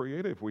terribly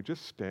creative. We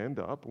just stand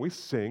up, we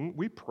sing,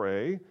 we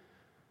pray,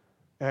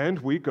 and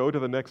we go to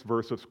the next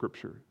verse of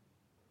Scripture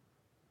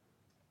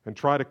and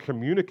try to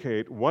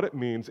communicate what it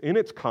means in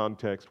its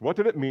context. What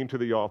did it mean to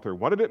the author?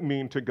 What did it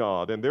mean to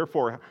God? And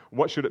therefore,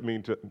 what should it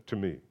mean to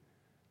me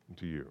and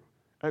to you?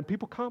 And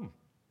people come.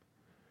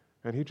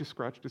 And he just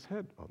scratched his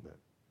head on that.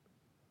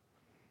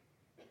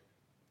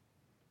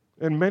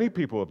 And many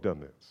people have done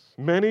this.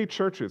 Many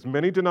churches,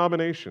 many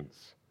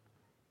denominations.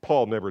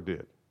 Paul never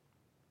did.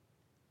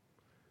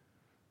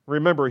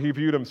 Remember, he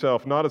viewed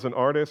himself not as an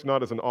artist,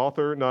 not as an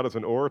author, not as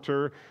an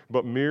orator,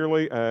 but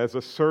merely as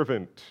a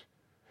servant.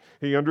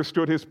 He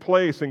understood his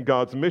place in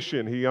God's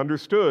mission. He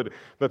understood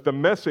that the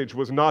message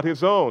was not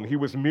his own. He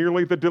was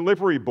merely the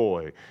delivery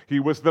boy. He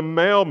was the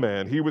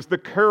mailman. He was the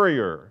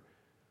courier.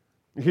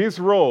 His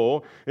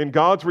role in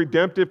God's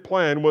redemptive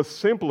plan was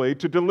simply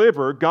to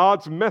deliver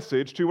God's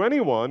message to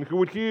anyone who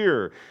would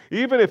hear,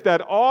 even if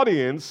that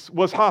audience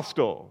was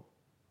hostile.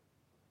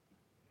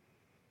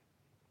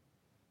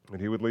 And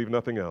he would leave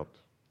nothing out.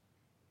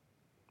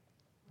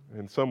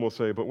 And some will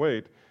say, but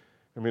wait,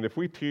 if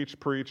we teach,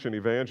 preach, and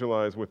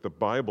evangelize with the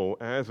Bible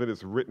as it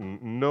is written,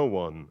 no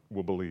one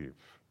will believe.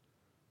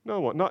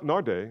 No one, not in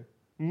our day,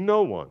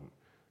 no one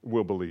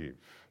will believe.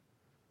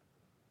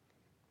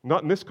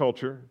 Not in this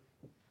culture.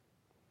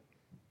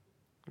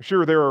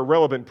 Sure, there are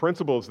relevant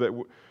principles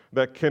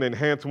that can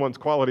enhance one's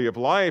quality of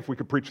life. We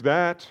could preach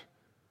that,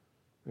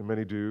 and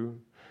many do.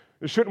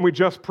 Shouldn't we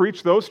just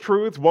preach those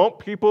truths? Won't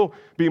people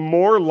be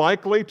more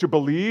likely to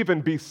believe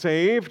and be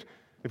saved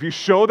if you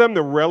show them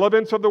the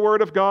relevance of the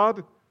Word of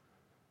God?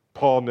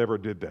 Paul never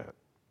did that.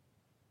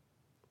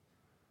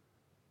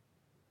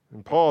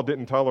 And Paul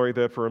didn't tolerate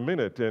that for a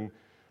minute. And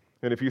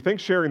if you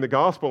think sharing the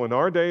gospel in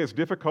our day is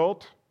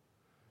difficult,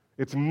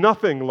 it's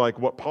nothing like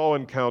what Paul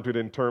encountered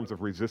in terms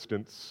of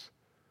resistance.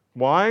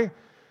 Why?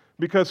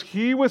 Because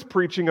he was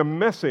preaching a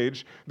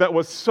message that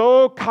was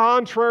so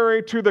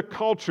contrary to the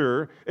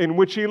culture in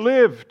which he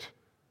lived.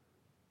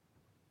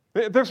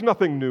 There's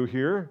nothing new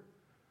here.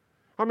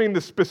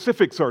 The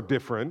specifics are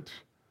different,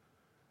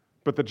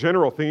 but the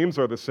general themes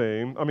are the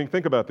same.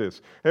 Think about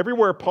this.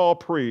 Everywhere Paul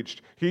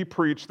preached, he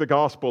preached the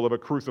gospel of a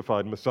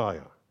crucified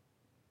Messiah.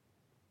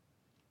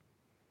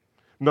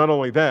 Not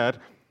only that,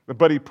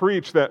 but he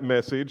preached that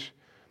message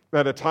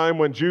at a time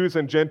when Jews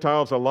and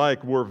Gentiles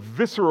alike were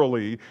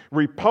viscerally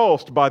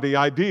repulsed by the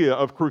idea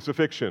of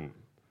crucifixion.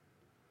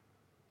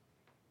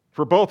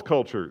 For both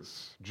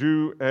cultures,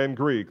 Jew and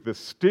Greek, the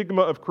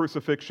stigma of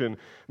crucifixion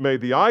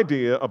made the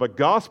idea of a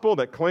gospel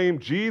that claimed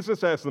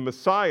Jesus as the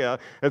Messiah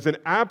as an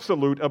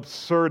absolute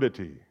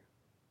absurdity.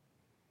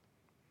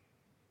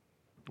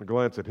 A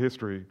glance at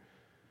history,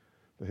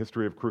 the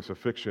history of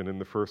crucifixion in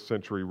the first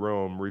century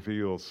Rome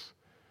reveals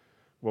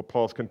what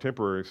Paul's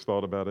contemporaries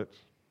thought about it.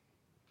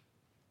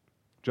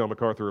 John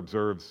MacArthur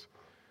observes,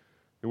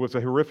 it was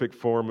a horrific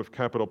form of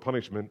capital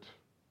punishment.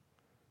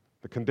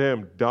 The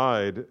condemned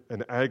died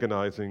an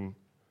agonizingly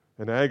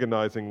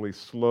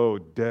slow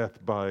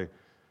death by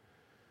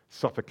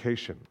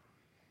suffocation.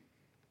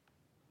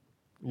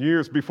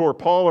 Years before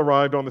Paul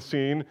arrived on the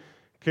scene,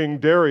 King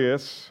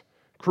Darius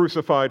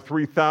crucified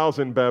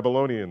 3,000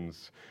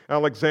 Babylonians.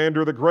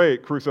 Alexander the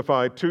Great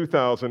crucified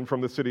 2,000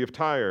 from the city of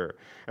Tyre.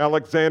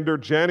 Alexander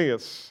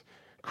Jannaeus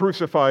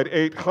crucified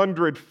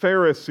 800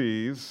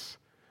 Pharisees,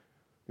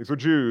 these were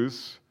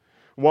Jews,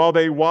 while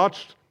they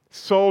watched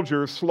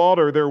soldiers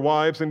slaughter their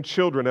wives and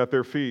children at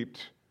their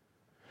feet.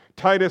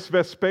 Titus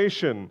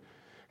Vespasian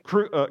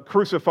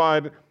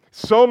crucified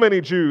so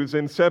many Jews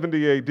in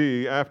 70 AD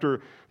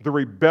after the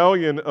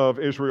rebellion of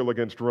Israel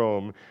against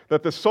Rome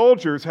that the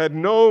soldiers had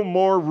no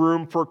more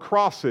room for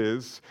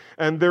crosses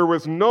and there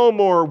was no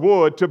more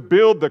wood to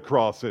build the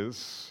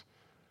crosses.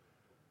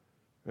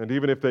 And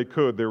even if they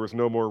could, there was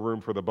no more room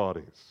for the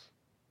bodies.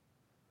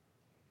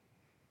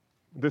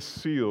 This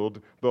sealed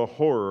the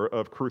horror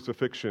of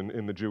crucifixion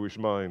in the Jewish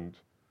mind.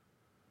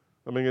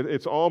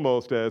 It's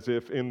almost as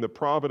if in the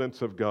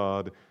providence of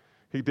God,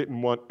 he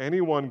didn't want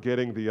anyone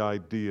getting the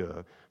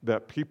idea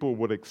that people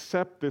would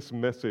accept this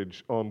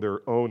message on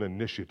their own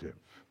initiative.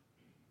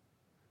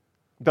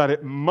 That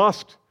it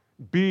must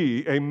be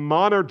a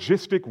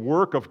monergistic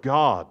work of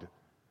God.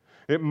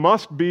 It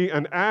must be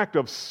an act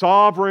of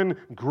sovereign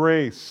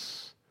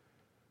grace.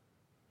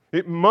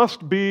 It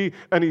must be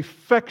an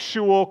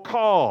effectual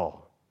call.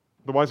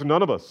 Otherwise,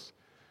 none of us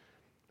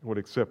would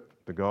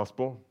accept the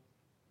gospel.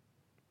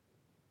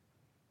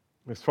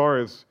 As far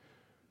as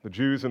the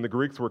Jews and the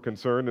Greeks were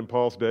concerned in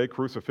Paul's day,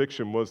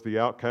 crucifixion was the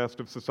outcast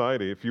of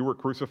society. If you were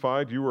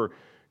crucified, you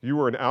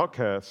were an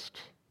outcast.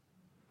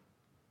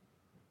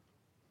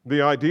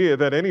 The idea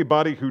that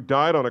anybody who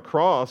died on a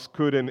cross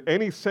could in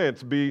any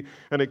sense be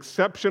an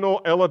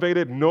exceptional,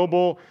 elevated,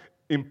 noble,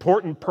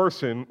 important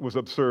person was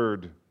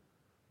absurd.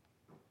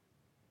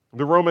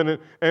 The Roman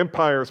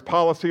Empire's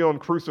policy on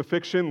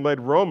crucifixion led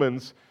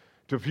Romans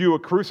to view a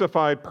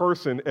crucified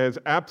person as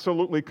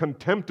absolutely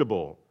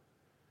contemptible.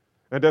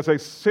 And as a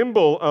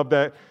symbol of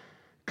that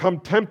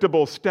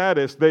contemptible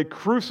status, they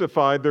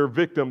crucified their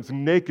victims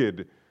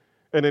naked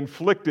and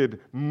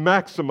inflicted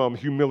maximum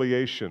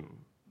humiliation.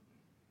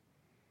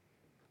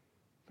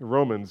 The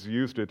Romans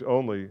used it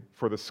only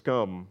for the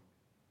scum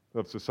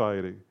of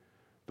society,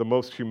 the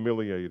most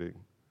humiliating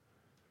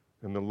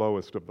and the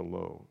lowest of the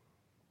low.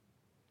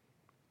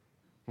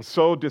 And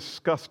so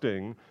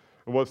disgusting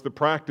was the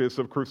practice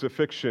of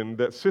crucifixion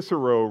that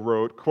Cicero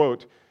wrote,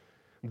 quote,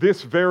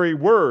 "This very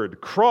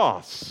word,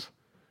 cross,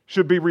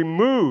 should be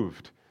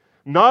removed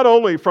not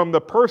only from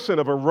the person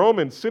of a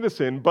Roman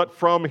citizen, but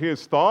from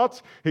his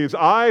thoughts, his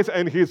eyes,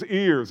 and his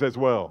ears as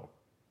well."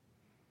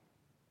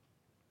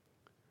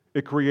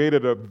 It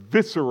created a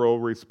visceral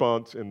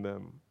response in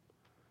them.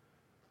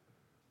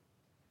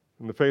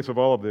 In the face of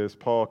all of this,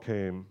 Paul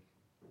came,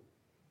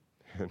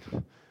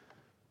 and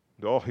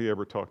all he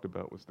ever talked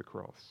about was the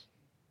cross.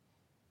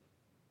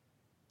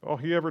 All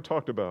he ever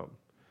talked about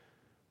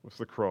was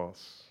the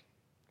cross.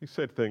 He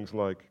said things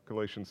like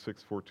Galatians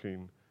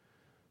 6:14,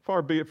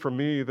 "Far be it from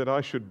me that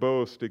I should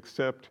boast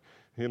except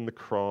in the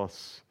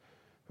cross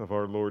of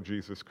our Lord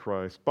Jesus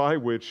Christ, by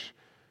which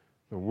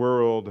the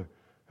world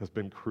has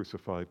been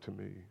crucified to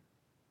me,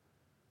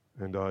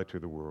 and I to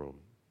the world."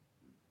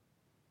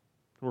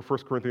 Or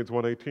 1 Corinthians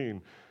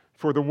 1:18,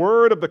 "For the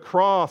word of the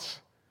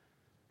cross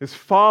is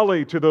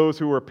folly to those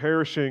who are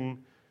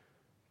perishing,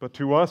 but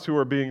to us who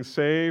are being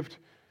saved,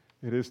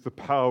 it is the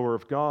power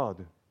of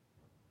God."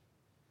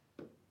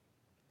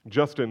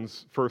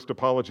 Justin's first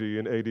apology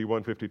in AD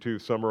 152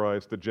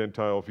 summarized the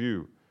Gentile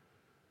view.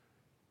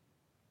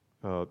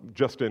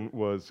 Justin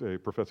was a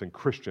professing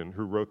Christian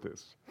who wrote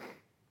this.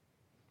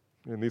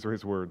 And these are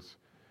his words.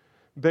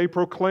 "They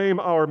proclaim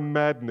our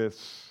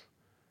madness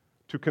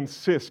to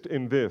consist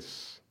in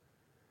this,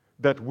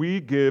 that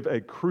we give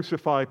a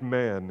crucified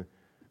man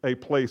a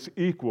place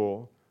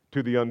equal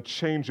to the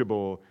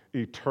unchangeable,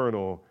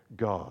 eternal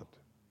God."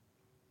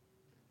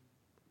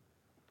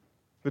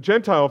 The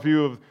Gentile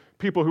view of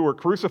people who were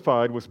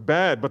crucified was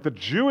bad, but the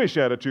Jewish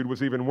attitude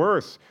was even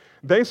worse.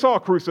 They saw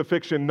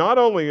crucifixion not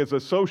only as a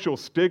social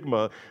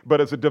stigma,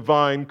 but as a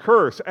divine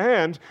curse,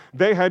 and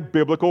they had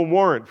biblical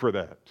warrant for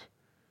that.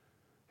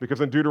 Because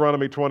in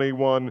Deuteronomy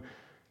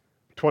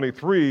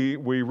 21:23,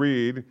 we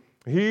read,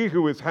 "He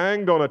who is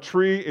hanged on a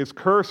tree is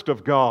cursed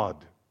of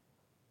God."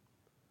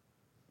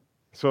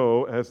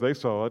 So, as they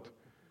saw it,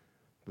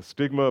 the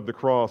stigma of the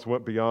cross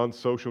went beyond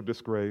social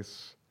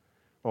disgrace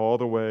all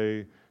the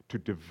way to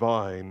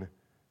divine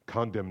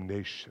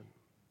condemnation.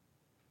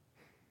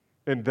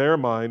 In their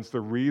minds,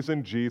 the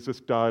reason Jesus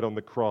died on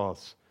the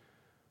cross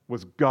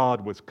was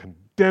God was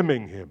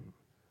condemning him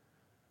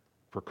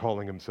for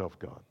calling himself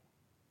God.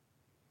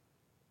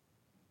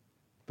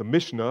 The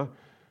Mishnah,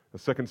 a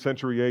 2nd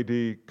century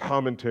AD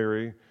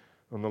commentary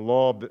on the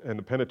law and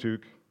the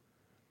Pentateuch,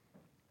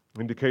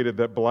 indicated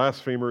that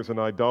blasphemers and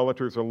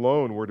idolaters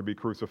alone were to be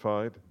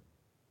crucified.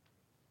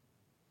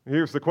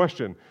 Here's the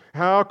question: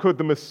 how could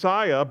the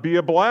Messiah be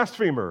a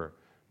blasphemer?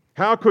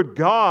 How could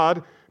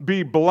God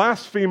be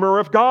blasphemer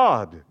of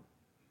God?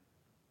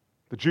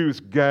 The Jews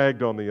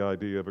gagged on the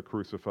idea of a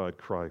crucified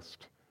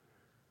Christ.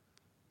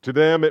 To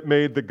them, it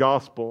made the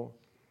gospel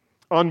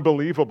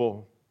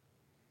unbelievable,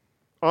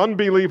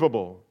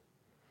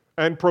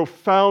 and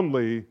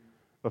profoundly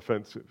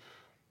offensive.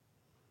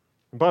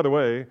 And by the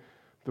way,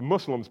 the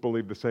Muslims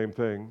believe the same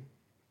thing.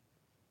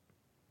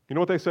 You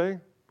know what they say?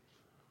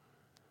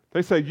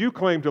 They say, "You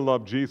claim to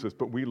love Jesus,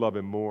 but we love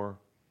him more.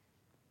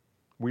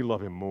 We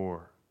love him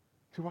more."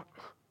 See, how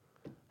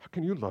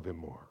can you love him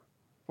more?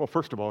 Well,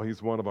 first of all,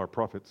 he's one of our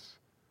prophets.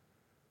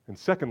 And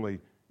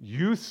secondly,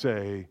 you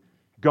say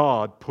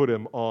God put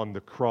him on the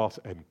cross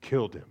and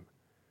killed him.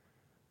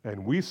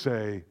 And we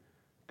say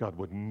God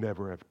would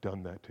never have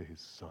done that to his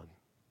son.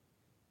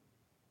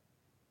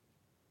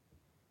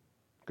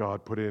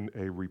 God put in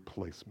a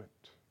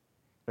replacement,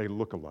 a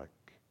look-alike.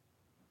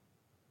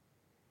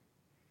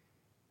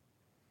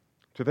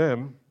 To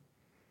them,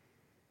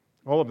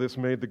 all of this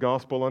made the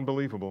gospel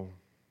unbelievable.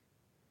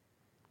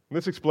 And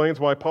this explains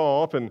why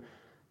Paul often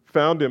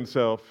found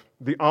himself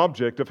the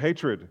object of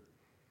hatred,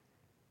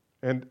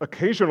 and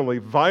occasionally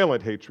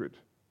violent hatred.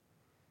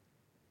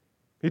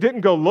 He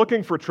didn't go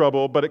looking for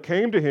trouble, but it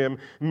came to him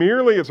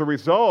merely as a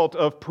result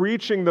of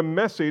preaching the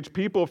message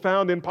people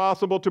found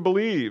impossible to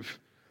believe.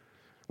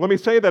 Let me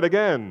say that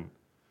again.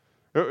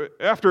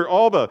 After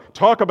all the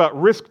talk about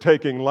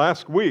risk-taking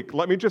last week,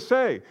 let me just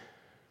say,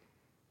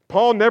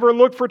 Paul never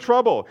looked for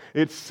trouble.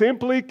 It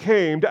simply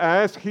came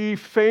as he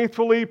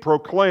faithfully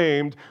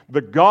proclaimed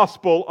the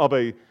gospel of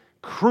a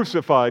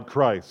crucified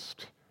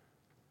Christ.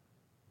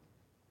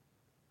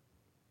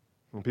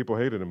 And people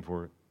hated him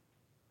for it.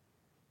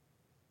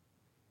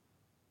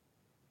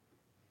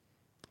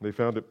 They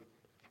found it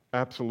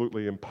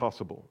absolutely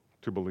impossible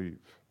to believe.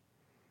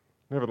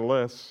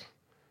 Nevertheless,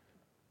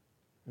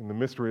 in the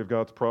mystery of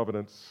God's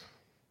providence,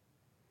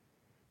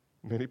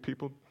 many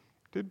people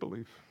did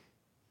believe.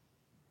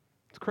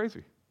 It's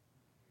crazy.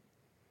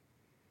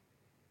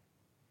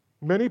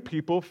 Many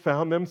people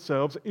found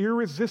themselves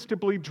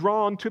irresistibly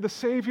drawn to the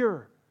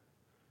Savior.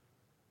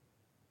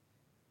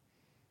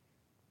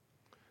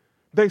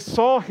 They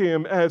saw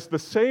him as the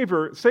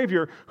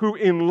Savior who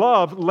in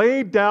love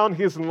laid down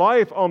his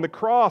life on the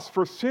cross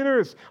for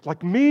sinners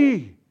like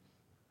me.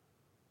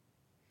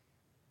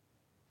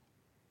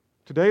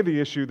 Today, the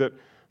issue that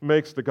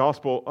makes the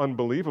gospel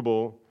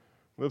unbelievable,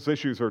 those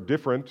issues are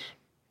different.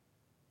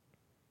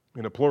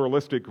 In a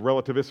pluralistic,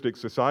 relativistic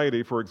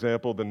society, for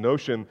example, the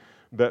notion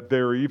that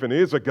there even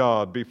is a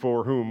God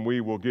before whom we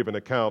will give an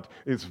account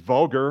is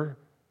vulgar.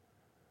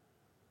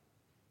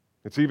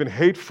 It's even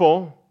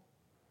hateful.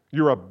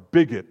 You're a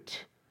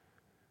bigot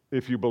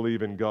if you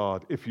believe in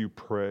God, if you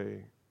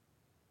pray.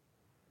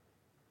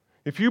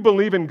 If you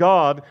believe in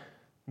God,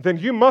 then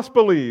you must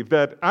believe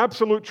that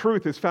absolute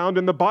truth is found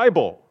in the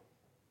Bible.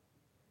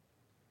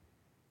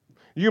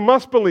 You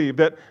must believe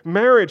that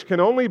marriage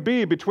can only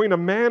be between a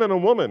man and a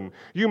woman.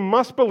 You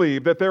must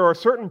believe that there are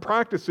certain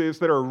practices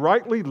that are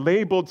rightly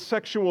labeled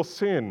sexual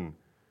sin.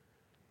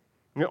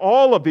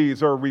 All of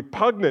these are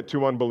repugnant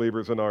to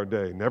unbelievers in our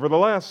day.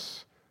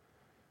 Nevertheless,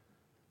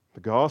 the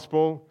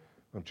gospel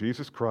of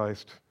Jesus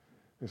Christ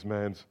is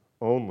man's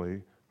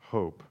only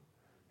hope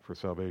for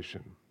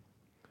salvation.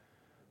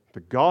 The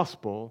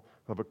gospel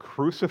of a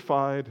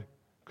crucified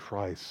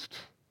Christ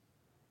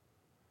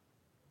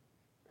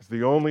is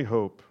the only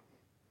hope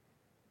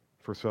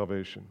for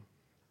salvation.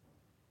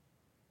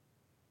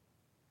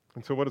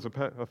 And so what does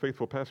a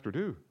faithful pastor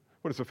do?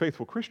 What does a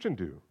faithful Christian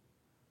do?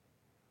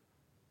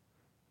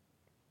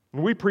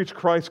 When we preach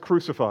Christ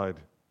crucified,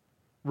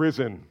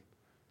 risen,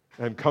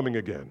 and coming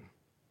again.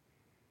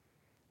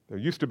 There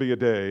used to be a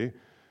day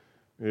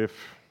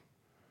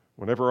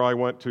whenever I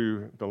went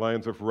to the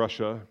lands of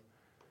Russia,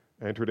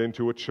 entered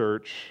into a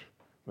church,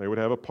 they would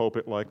have a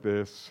pulpit like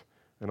this,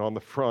 and on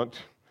the front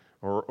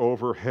or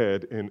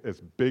overhead in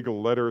as big a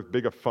letter,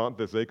 big a font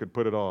as they could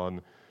put it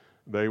on,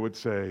 they would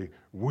say,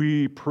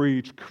 "We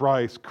preach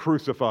Christ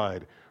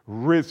crucified,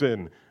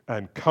 risen,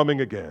 and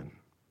coming again."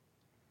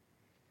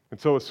 And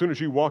so as soon as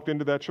you walked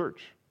into that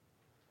church,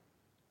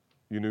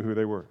 you knew who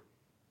they were.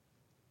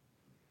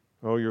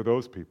 Oh, you're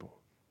those people.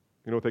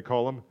 You know what they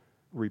call them?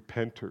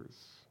 Repenters.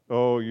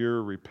 Oh,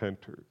 you're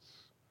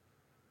repenters.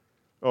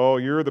 Oh,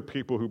 you're the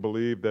people who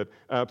believe that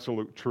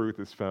absolute truth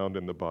is found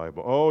in the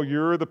Bible. Oh,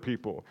 you're the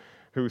people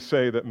who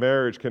say that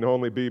marriage can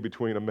only be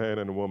between a man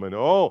and a woman.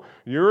 Oh,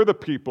 you're the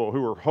people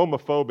who are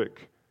homophobic.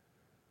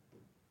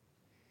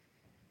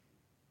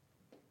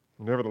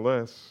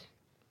 Nevertheless,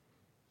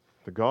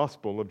 the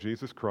gospel of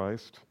Jesus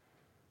Christ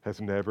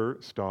has never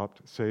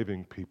stopped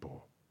saving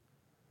people.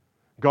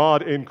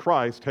 God in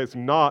Christ has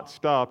not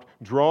stopped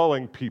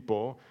drawing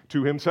people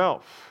to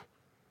himself.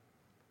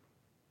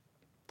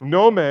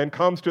 No man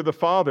comes to the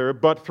Father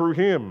but through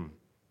him.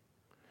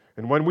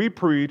 And when we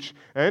preach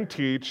and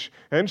teach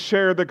and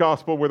share the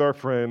gospel with our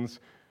friends,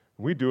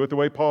 we do it the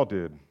way Paul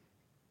did.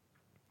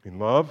 In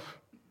love,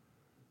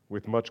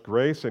 with much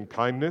grace and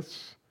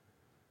kindness,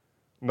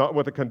 not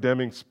with a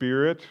condemning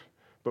spirit,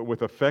 but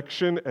with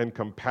affection and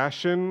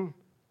compassion.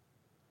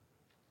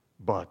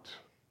 But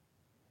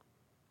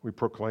we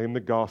proclaim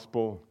the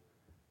gospel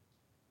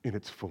in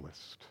its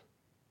fullest.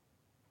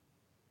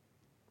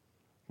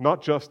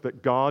 Not just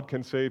that God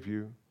can save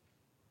you,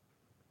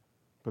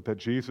 but that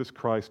Jesus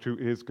Christ, who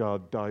is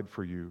God, died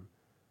for you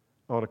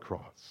on a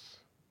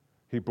cross.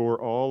 He bore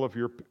all of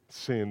your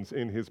sins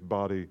in his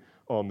body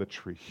on the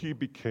tree. He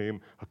became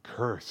a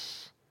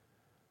curse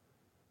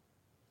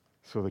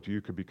so that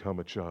you could become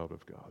a child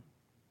of God.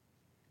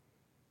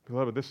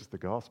 Beloved, this is the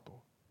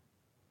gospel.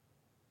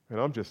 And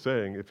I'm just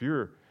saying, if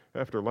you're,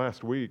 after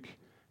last week,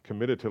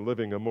 committed to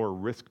living a more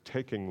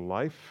risk-taking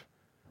life,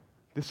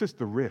 this is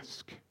the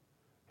risk.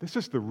 This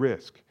is the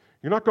risk.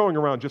 You're not going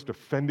around just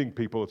offending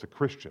people as a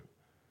Christian.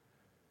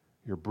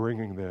 You're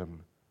bringing them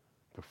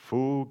the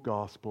full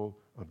gospel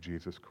of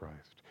Jesus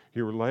Christ.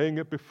 You're laying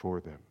it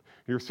before them.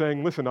 You're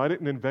saying, listen, I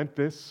didn't invent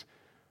this.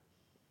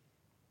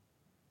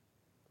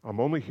 I'm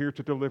only here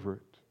to deliver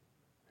it.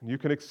 And you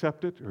can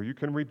accept it or you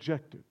can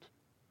reject it.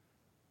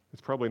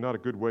 It's probably not a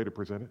good way to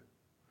present it.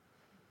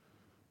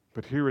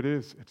 But here it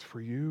is. It's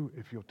for you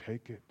if you'll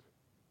take it.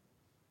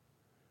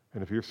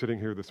 And if you're sitting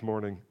here this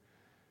morning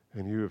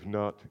and you have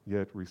not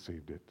yet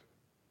received it,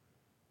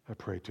 I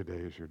pray today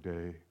is your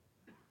day.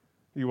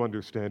 You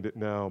understand it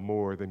now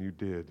more than you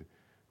did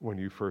when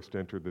you first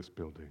entered this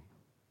building.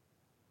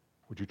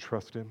 Would you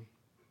trust him?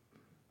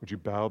 Would you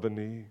bow the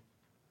knee?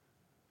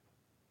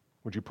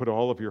 Would you put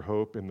all of your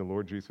hope in the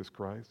Lord Jesus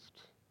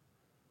Christ?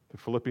 The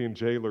Philippian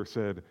jailer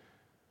said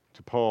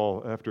to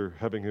Paul, after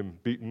having him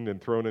beaten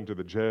and thrown into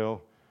the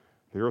jail,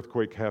 the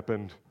earthquake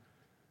happened.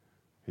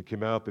 He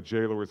came out, the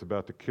jailer was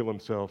about to kill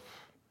himself.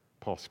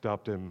 Paul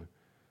stopped him.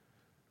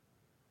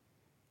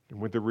 And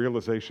with the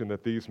realization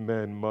that these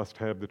men must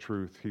have the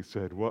truth, he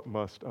said, "What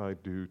must I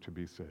do to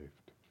be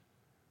saved?"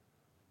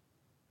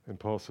 And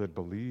Paul said,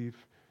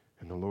 "Believe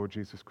in the Lord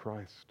Jesus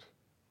Christ.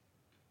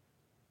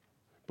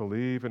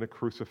 Believe in a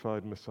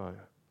crucified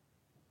Messiah.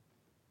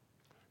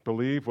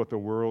 Believe what the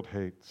world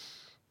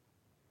hates,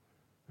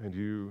 and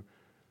you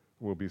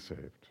will be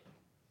saved."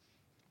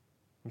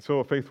 And so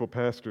a faithful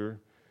pastor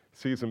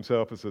sees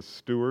himself as a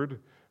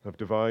steward of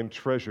divine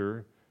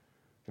treasure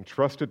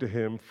entrusted to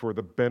him for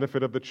the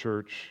benefit of the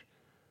church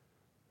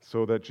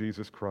so that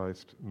Jesus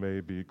Christ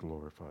may be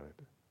glorified.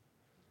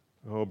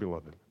 Oh,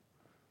 beloved,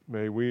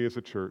 may we as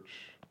a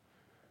church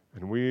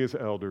and we as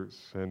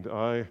elders, and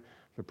I,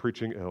 the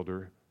preaching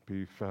elder,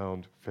 be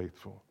found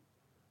faithful.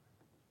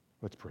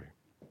 Let's pray.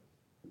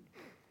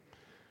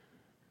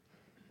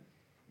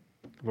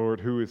 Lord,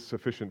 who is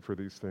sufficient for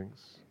these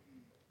things?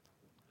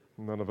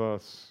 None of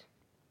us.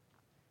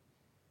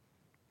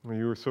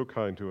 You are so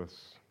kind to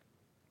us,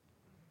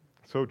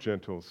 so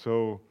gentle,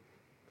 so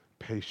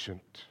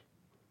patient,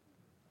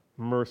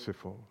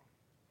 merciful.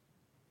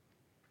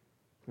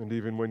 And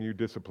even when you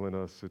discipline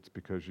us, it's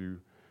because you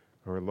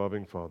are a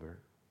loving Father.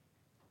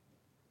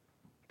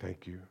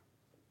 Thank you.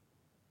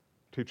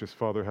 Teach us,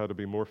 Father, how to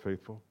be more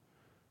faithful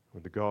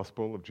with the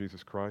gospel of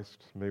Jesus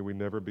Christ. May we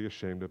never be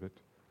ashamed of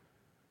it.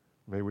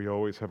 May we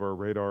always have our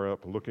radar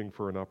up, looking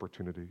for an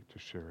opportunity to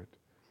share it.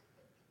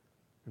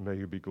 And may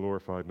you be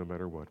glorified no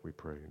matter what, we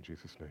pray in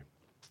Jesus' name.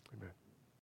 Amen.